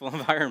peaceful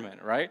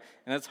environment, right?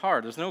 And it's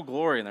hard. There's no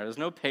glory in there. There's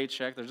no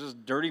paycheck. There's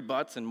just dirty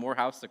butts and more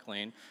house to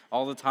clean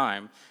all the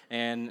time.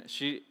 And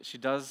she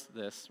does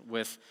this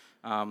with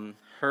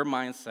her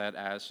mindset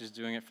as she's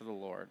doing it for the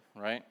Lord,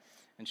 right?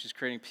 And she's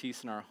creating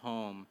peace in our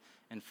home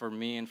and for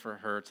me and for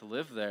her to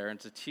live there and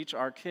to teach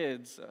our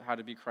kids how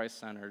to be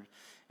Christ-centered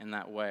in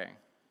that way.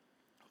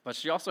 But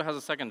she also has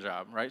a second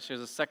job, right? She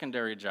has a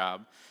secondary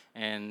job,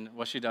 and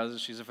what she does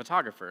is she's a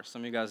photographer.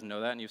 Some of you guys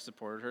know that, and you've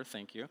supported her.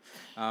 Thank you.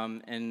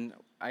 And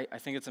I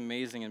think it's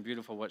amazing and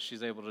beautiful what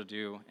she's able to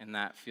do in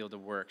that field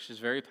of work. She's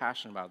very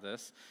passionate about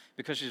this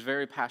because she's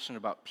very passionate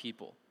about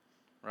people,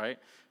 right?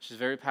 She's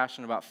very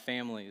passionate about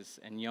families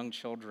and young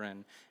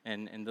children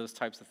and those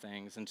types of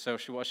things. And so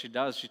what she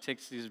does, she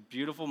takes these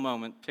beautiful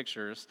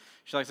pictures.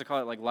 She likes to call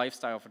it like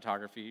lifestyle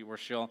photography, where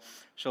she'll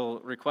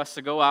request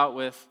to go out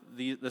with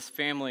this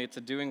family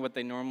to doing what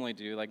they normally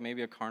do, like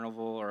maybe a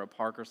carnival or a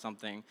park or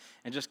something,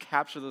 and just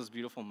capture those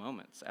beautiful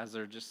moments as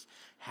they're just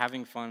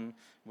having fun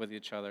with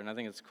each other. And I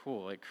think it's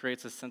cool. It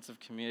creates a sense of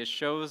community. It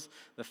shows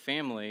the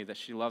family that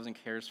she loves and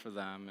cares for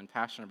them and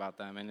passionate about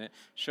them. And it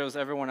shows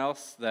everyone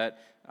else that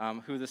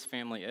who this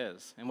family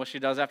is. And what she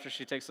does after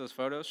she takes those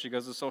photos, she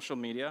goes to social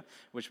media,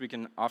 which we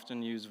can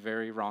often use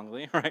very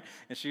wrongly, right?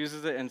 And she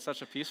uses it in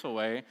such a peaceful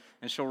way.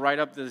 And she'll write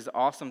up these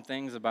awesome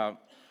things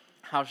about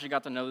how she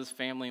got to know this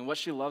family and what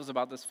she loves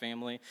about this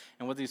family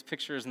and what these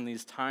pictures and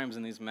these times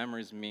and these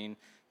memories mean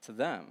to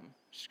them.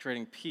 She's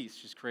creating peace.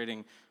 She's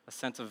creating a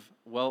sense of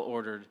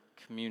well-ordered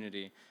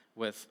community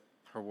with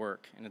her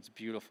work, and it's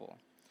beautiful.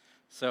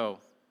 So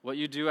what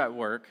you do at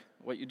work,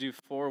 what you do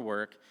for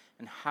work,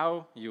 and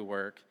how you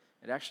work,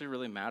 it actually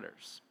really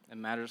matters. It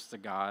matters to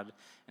God,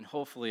 and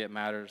hopefully it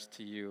matters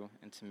to you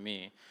and to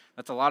me.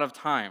 That's a lot of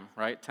time,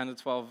 right? 10 to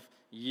 12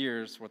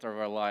 years worth of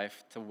our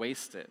life to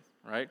waste it,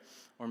 right?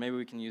 Or maybe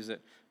we can use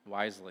it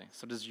wisely.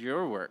 So does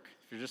your work,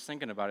 if you're just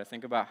thinking about it,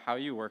 think about how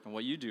you work and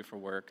what you do for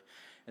work.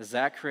 Is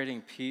that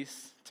creating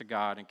peace to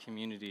God and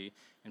community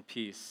and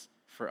peace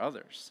for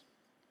others?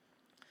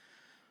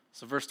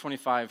 So verse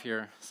 25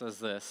 here says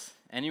this: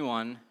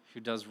 anyone who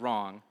does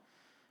wrong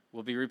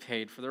will be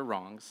repaid for their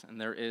wrongs, and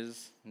there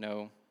is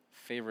no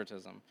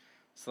favoritism.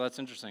 So that's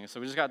interesting. So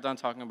we just got done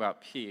talking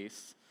about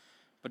peace,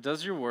 but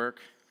does your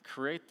work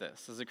create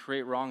this? Does it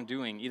create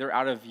wrongdoing, either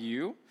out of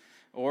you,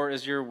 or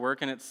is your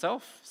work in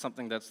itself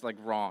something that's like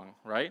wrong,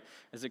 right?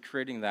 Is it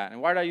creating that?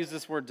 And why did I use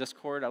this word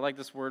discord? I like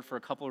this word for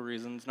a couple of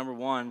reasons. Number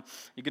one,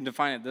 you can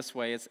define it this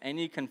way: it's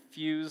any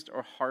confused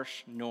or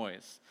harsh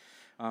noise.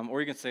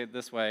 Or you can say it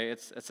this way: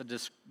 it's a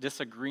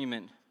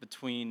disagreement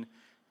between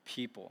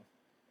people.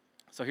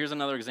 So here's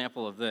another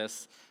example of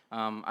this.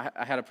 I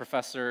had a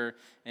professor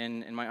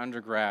in my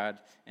undergrad,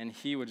 and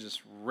he would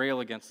just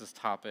rail against this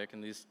topic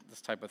and this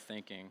type of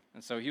thinking.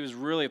 And so he was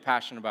really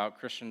passionate about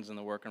Christians in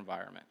the work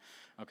environment.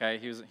 Okay,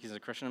 he's a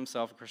Christian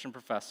himself, a Christian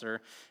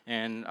professor,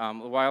 and a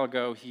while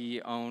ago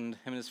him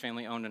and his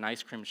family owned an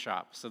ice cream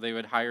shop. So they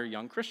would hire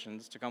young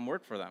Christians to come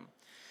work for them.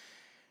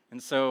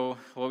 And so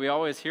what we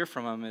always hear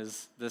from him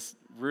is this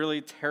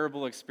really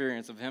terrible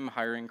experience of him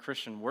hiring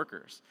Christian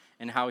workers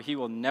and how he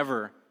will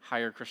never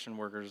hire Christian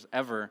workers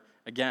ever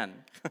again.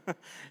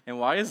 And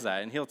why is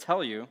that? And he'll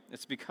tell you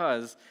it's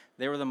because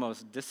they were the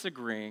most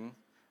disagreeing,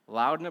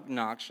 loud and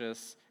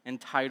obnoxious,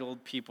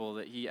 entitled people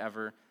that he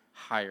ever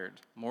hired,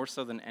 more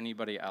so than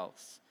anybody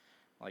else.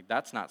 Like,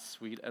 that's not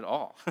sweet at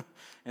all.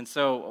 And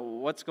so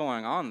what's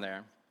going on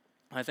there?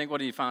 I think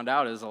what he found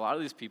out is a lot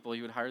of these people,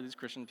 he would hire these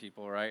Christian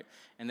people, right?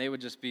 And they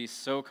would just be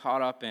so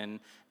caught up in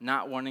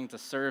not wanting to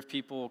serve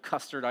people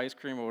custard ice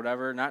cream or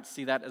whatever, not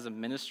see that as a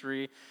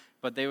ministry,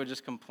 but they would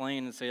just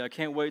complain and say, I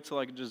can't wait till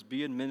I can just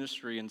be in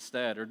ministry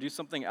instead or do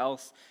something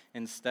else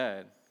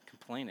instead,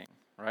 complaining,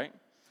 right?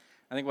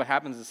 I think what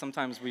happens is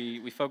sometimes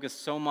we focus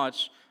so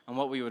much on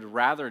what we would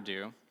rather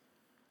do,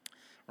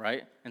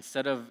 right,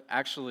 instead of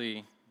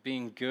actually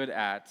being good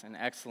at and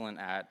excellent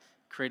at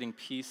creating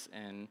peace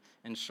in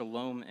and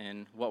shalom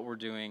in what we're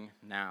doing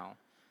now.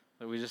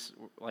 But we just,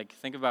 like,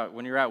 think about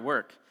when you're at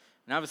work.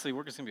 And obviously,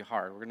 work is going to be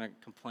hard. We're going to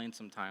complain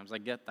sometimes. I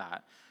get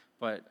that.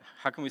 But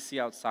how can we see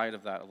outside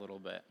of that a little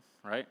bit,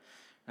 right?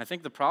 And I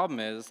think the problem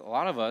is a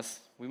lot of us,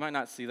 we might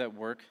not see that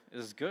work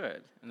is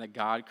good and that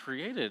God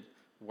created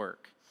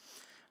work.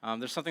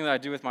 There's something that I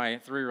do with my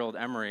 3-year-old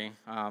Emery.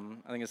 I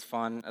think it's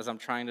fun as I'm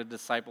trying to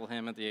disciple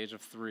him at the age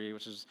of 3,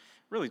 which is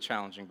really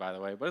challenging, by the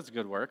way, but it's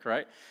good work,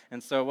 right?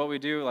 And so what we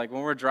do, like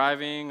when we're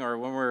driving or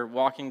when we're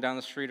walking down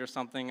the street or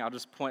something, I'll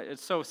just point.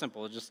 It's so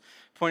simple. Just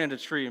point at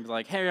a tree and be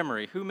like, hey,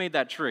 Emery, who made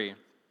that tree?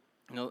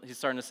 You know, he's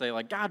starting to say,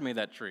 like, God made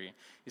that tree.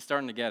 He's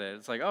starting to get it.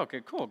 It's like, oh,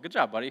 okay, cool, good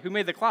job, buddy. Who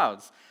made the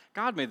clouds?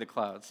 God made the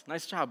clouds.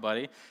 Nice job,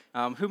 buddy.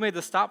 Who made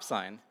the stop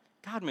sign?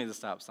 God made the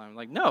stop sign. I'm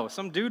like, no,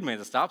 some dude made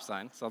the stop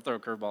sign. So I'll throw a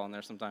curveball in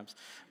there sometimes.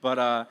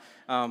 But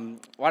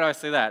why do I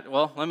say that?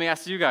 Well, let me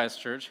ask you guys,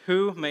 church,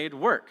 who made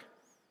work?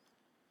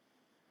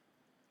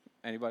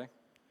 Anybody?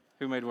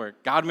 Who made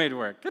work? God made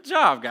work. Good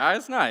job,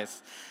 guys.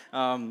 Nice.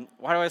 Why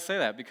do I say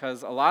that?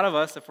 Because a lot of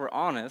us, if we're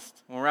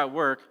honest, when we're at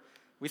work,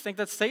 we think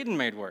that Satan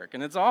made work,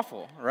 and it's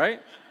awful,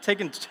 right?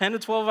 Taking 10 to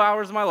 12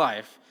 hours of my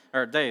life,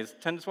 or days,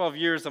 10 to 12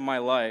 years of my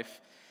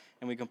life,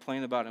 and we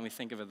complain about it and we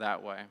think of it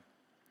that way.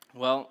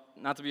 Well,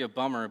 not to be a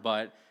bummer,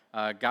 but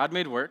God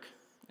made work,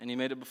 and he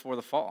made it before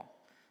the fall.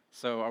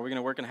 So are we going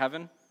to work in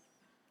heaven?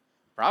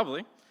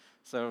 Probably.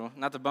 So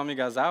not to bum you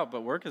guys out,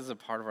 but work is a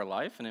part of our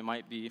life, and it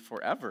might be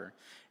forever.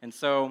 And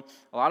so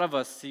a lot of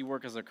us see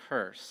work as a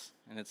curse,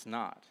 and it's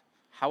not.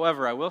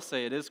 However, I will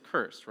say it is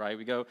cursed, right?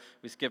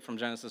 We skip from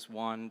Genesis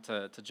 1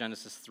 to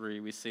Genesis 3.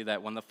 We see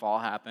that when the fall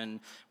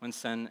happened, when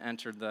sin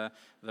entered the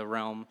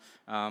realm,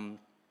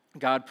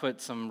 God put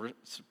some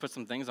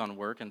things on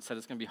work and said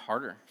it's going to be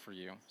harder for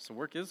you. So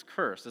work is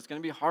cursed. It's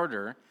going to be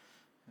harder.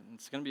 And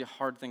it's going to be a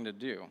hard thing to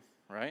do,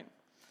 right?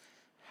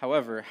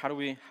 However, how do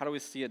we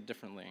see it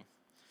differently?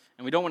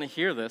 And we don't want to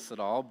hear this at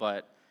all,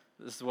 but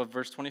this is what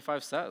verse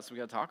 25 says. We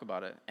got to talk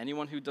about it.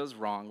 Anyone who does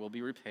wrong will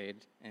be repaid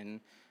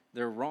in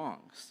their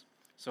wrongs.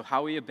 So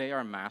how we obey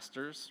our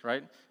masters,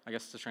 right? I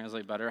guess to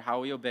translate better, how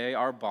we obey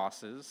our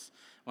bosses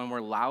when we're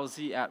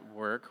lousy at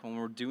work, when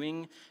we're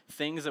doing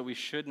things that we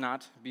should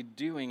not be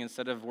doing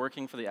instead of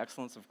working for the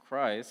excellence of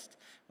Christ,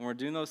 when we're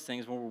doing those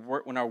things,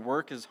 when our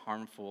work is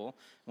harmful,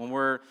 when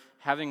we're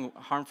having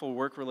harmful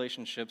work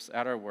relationships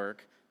at our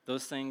work,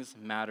 those things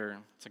matter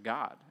to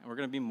God, and we're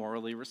going to be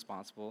morally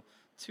responsible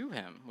to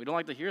him. We don't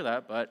like to hear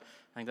that, but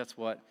I think that's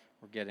what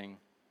we're getting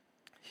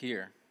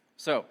here.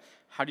 So,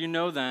 how do you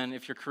know then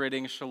if you're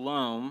creating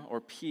shalom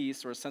or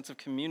peace or a sense of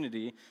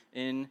community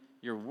in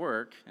your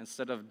work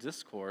instead of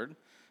discord?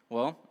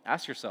 Well,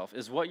 ask yourself,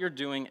 is what you're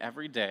doing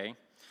every day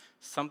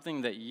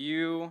something that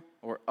you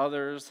or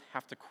others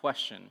have to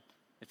question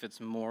if it's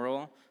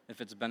moral, if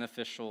it's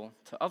beneficial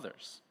to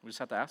others? We just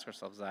have to ask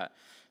ourselves that,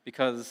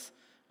 because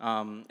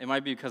it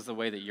might be because of the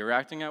way that you're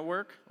acting at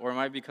work, or it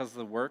might be because of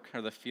the work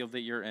or the field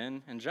that you're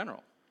in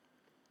general.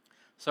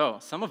 So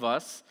some of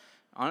us,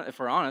 if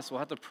we're honest, we'll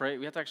have to pray.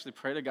 We have to actually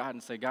pray to God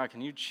and say, God,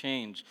 can you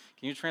change?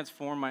 Can you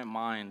transform my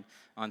mind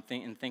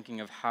in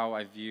thinking of how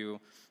I view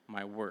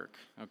my work,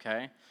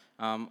 okay?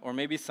 Or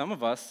maybe some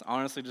of us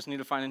honestly just need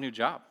to find a new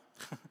job.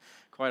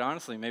 Quite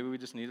honestly, maybe we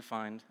just need to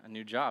find a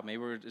new job.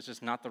 Maybe it's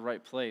just not the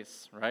right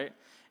place, right?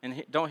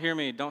 And don't hear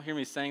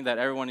me saying that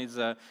everyone needs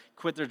to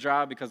quit their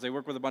job because they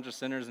work with a bunch of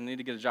sinners and need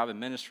to get a job in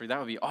ministry. That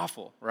would be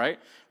awful, right?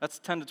 That's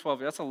 10 to 12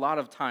 years. That's a lot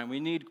of time. We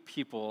need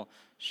people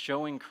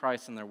showing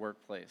Christ in their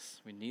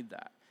workplace. We need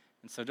that.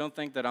 And so don't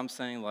think that I'm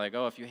saying like,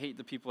 oh, if you hate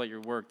the people at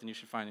your work, then you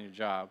should find a new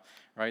job,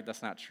 right?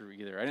 That's not true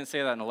either. I didn't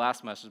say that in the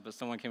last message, but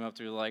someone came up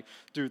to me like,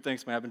 dude,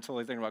 thanks, man. I've been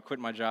totally thinking about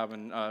quitting my job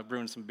and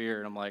brewing some beer.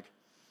 And I'm like,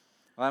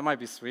 well, that might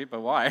be sweet, but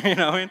why? You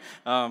know what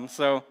I mean?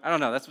 So I don't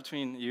know. That's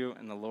between you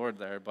and the Lord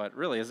there. But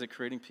really, is it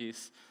creating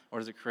peace or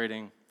is it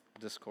creating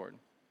discord?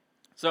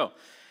 So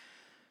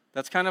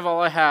that's kind of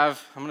all I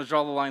have. I'm going to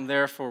draw the line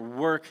there for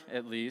work,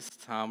 at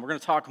least. We're going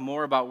to talk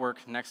more about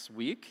work next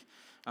week.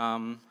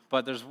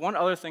 But there's one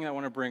other thing I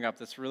want to bring up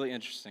that's really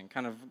interesting,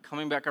 kind of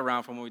coming back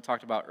around from what we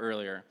talked about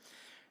earlier.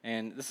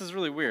 And this is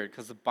really weird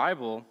because the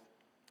Bible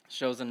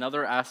shows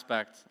another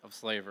aspect of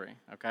slavery,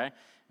 okay?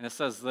 And it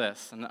says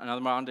this, and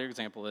another modern-day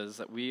example is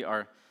that we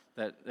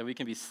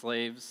can be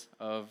slaves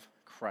of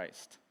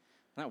Christ.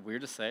 Isn't that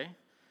weird to say?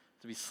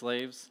 To be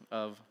slaves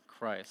of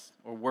Christ,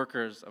 or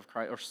workers of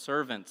Christ, or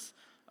servants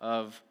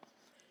of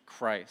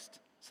Christ.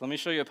 So let me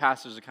show you a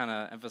passage to kind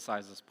of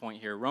emphasize this point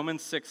here.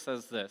 Romans 6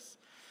 says this,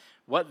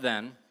 "What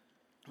then?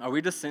 Are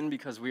we to sin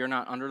because we are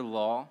not under the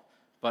law,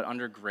 but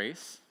under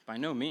grace? By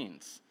no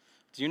means.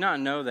 Do you not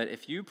know that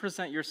if you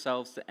present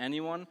yourselves to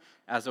anyone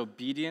as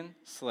obedient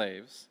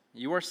slaves,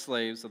 you are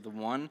slaves of the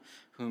one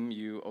whom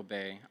you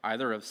obey,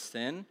 either of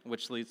sin,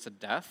 which leads to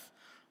death,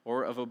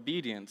 or of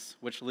obedience,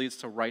 which leads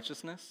to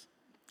righteousness?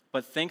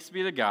 But thanks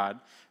be to God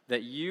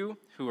that you,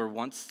 who were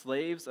once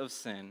slaves of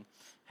sin,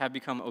 have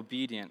become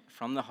obedient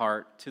from the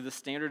heart to the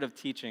standard of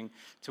teaching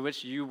to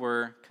which you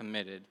were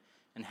committed,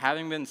 and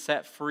having been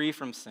set free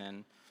from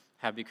sin,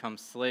 have become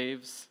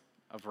slaves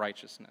of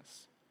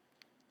righteousness.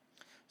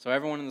 So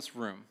everyone in this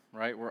room,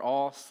 right, we're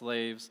all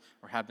slaves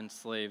or have been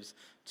slaves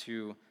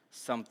to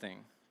something,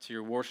 to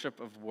your worship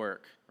of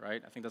work,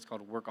 right? I think that's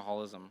called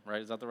workaholism,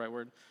 right? Is that the right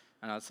word?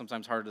 I know it's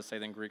sometimes harder to say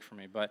than Greek for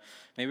me, but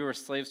maybe we're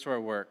slaves to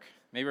our work.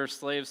 Maybe we're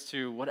slaves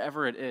to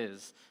whatever it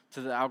is,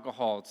 to the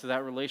alcohol, to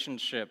that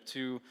relationship,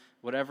 to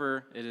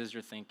whatever it is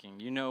you're thinking.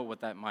 You know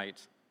what that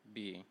might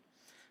be.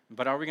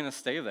 But are we going to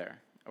stay there?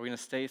 Are we going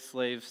to stay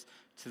slaves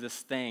to this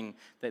thing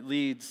that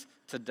leads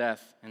to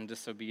death and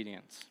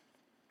disobedience?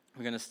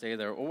 We're going to stay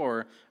there,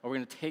 or are we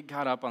going to take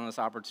God up on this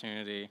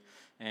opportunity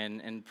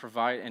and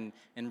provide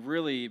and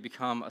really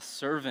become a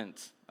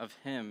servant of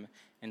Him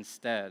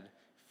instead,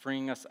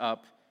 freeing us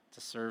up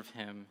to serve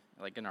Him,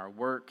 like in our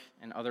work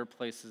and other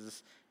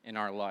places in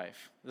our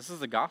life? This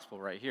is the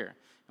gospel right here,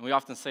 and we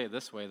often say it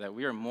this way, that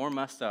we are more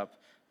messed up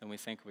than we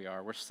think we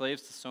are. We're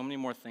slaves to so many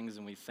more things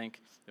than we think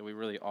that we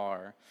really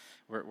are.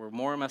 We're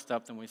more messed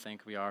up than we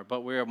think we are,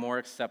 but we are more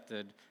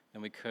accepted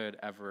than we could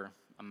ever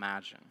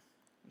imagine.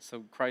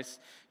 So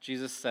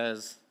Jesus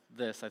says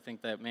this, I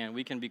think that, man,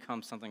 we can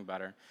become something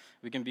better.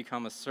 We can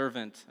become a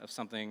servant of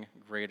something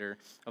greater,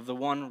 of the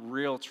one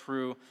real,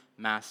 true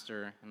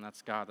master, and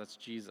that's God, that's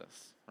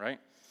Jesus, right?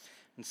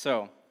 And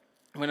so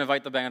I'm going to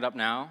invite the band up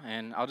now,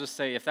 and I'll just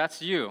say, if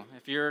that's you,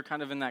 if you're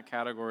kind of in that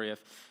category,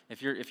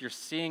 if you're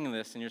seeing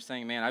this and you're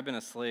saying, man, I've been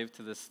a slave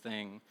to this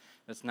thing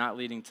that's not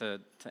leading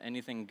to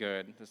anything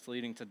good, that's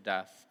leading to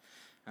death,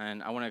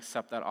 and I want to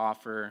accept that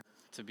offer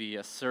to be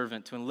a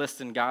servant, to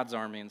enlist in God's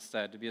army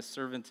instead, to be a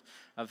servant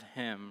of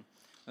Him.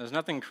 There's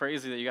nothing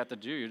crazy that you got to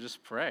do. You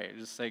just pray. You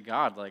just say,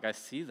 God, like, I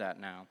see that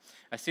now.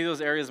 I see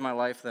those areas of my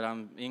life that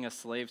I'm being a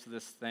slave to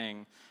this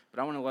thing,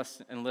 but I want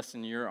to enlist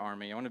in your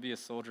army. I want to be a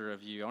soldier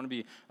of you. I want to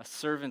be a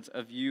servant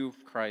of you,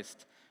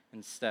 Christ,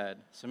 instead.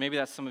 So maybe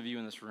that's some of you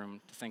in this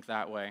room to think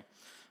that way.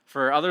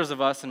 For others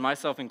of us, and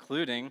myself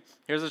including,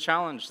 here's a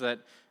challenge that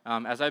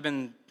as I've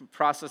been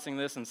processing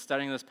this and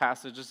studying this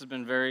passage, this has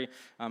been very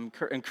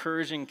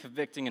encouraging,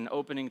 convicting, and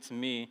opening to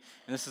me.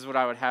 And this is what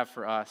I would have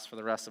for us, for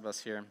the rest of us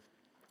here.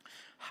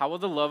 How will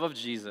the love of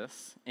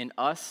Jesus in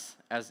us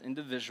as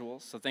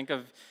individuals, so think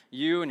of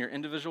you and your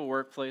individual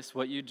workplace,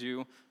 what you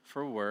do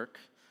for work,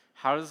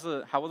 how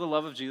will the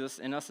love of Jesus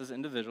in us as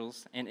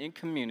individuals and in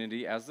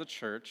community as the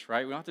church,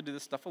 right? We don't have to do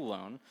this stuff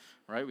alone,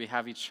 right? We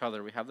have each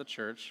other. We have the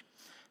church.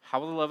 How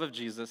will the love of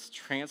Jesus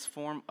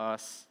transform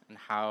us and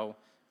how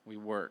we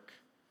work?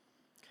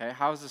 Okay,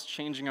 how is this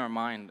changing our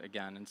mind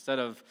again? Instead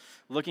of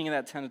looking at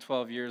that 10 to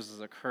 12 years as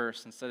a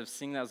curse, instead of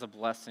seeing that as a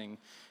blessing,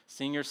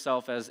 seeing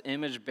yourself as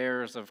image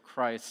bearers of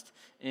Christ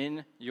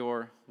in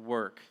your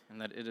work and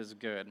that it is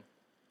good.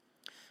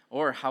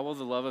 Or how will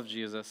the love of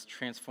Jesus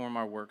transform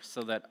our work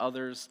so that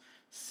others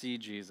see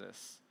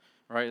Jesus?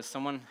 Right? Does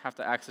someone have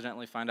to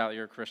accidentally find out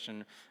you're a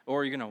Christian,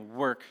 or are you going to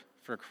work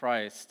for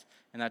Christ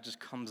and that just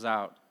comes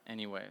out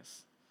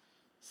anyways?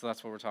 So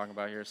that's what we're talking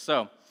about here.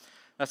 So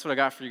that's what I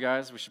got for you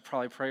guys. We should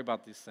probably pray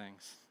about these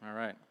things. All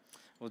right.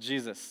 Well,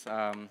 Jesus,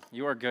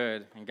 you are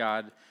good. And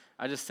God,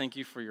 I just thank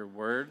you for your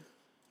word.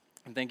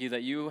 And thank you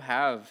that you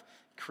have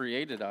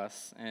created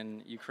us,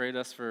 and you created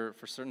us for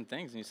certain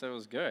things, and you said it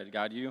was good.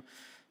 God, you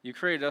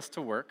created us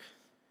to work,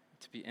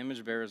 to be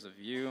image bearers of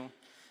you.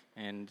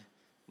 And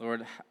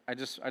Lord, I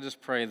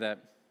just pray that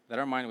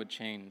our mind would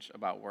change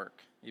about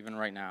work, even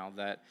right now,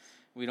 that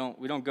we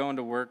don't go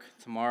into work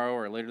tomorrow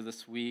or later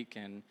this week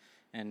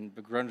and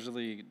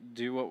begrudgingly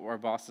do what our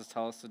bosses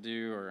tell us to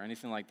do or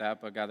anything like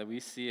that, but God, that we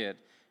see it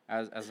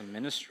as a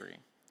ministry.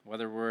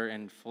 Whether we're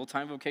in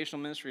full-time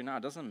vocational ministry or not,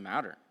 it doesn't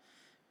matter.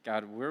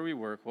 God, where we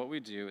work, what we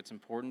do, it's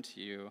important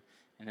to you,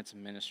 and it's a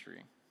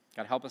ministry.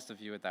 God, help us to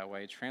view it that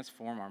way.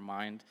 Transform our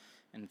mind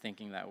in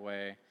thinking that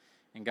way.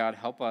 And God,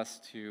 help us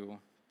to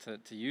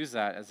use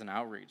that as an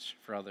outreach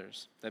for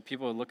others, that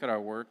people would look at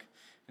our work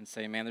and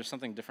say, man, there's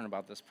something different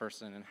about this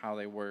person and how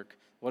they work.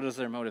 What is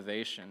their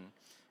motivation?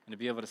 And to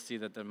be able to see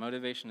that the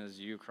motivation is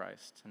you,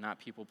 Christ, and not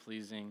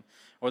people-pleasing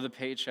or the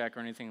paycheck or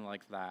anything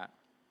like that.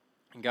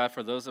 And God,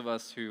 for those of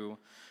us who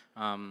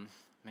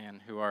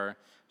are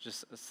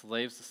just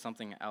slaves to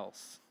something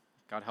else,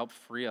 God, help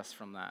free us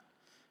from that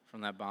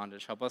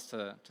bondage. Help us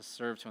to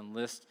serve, to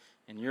enlist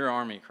in your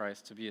army,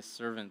 Christ, to be a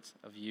servant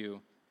of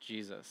you,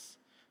 Jesus.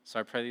 So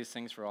I pray these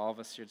things for all of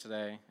us here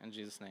today. In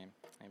Jesus' name,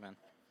 amen.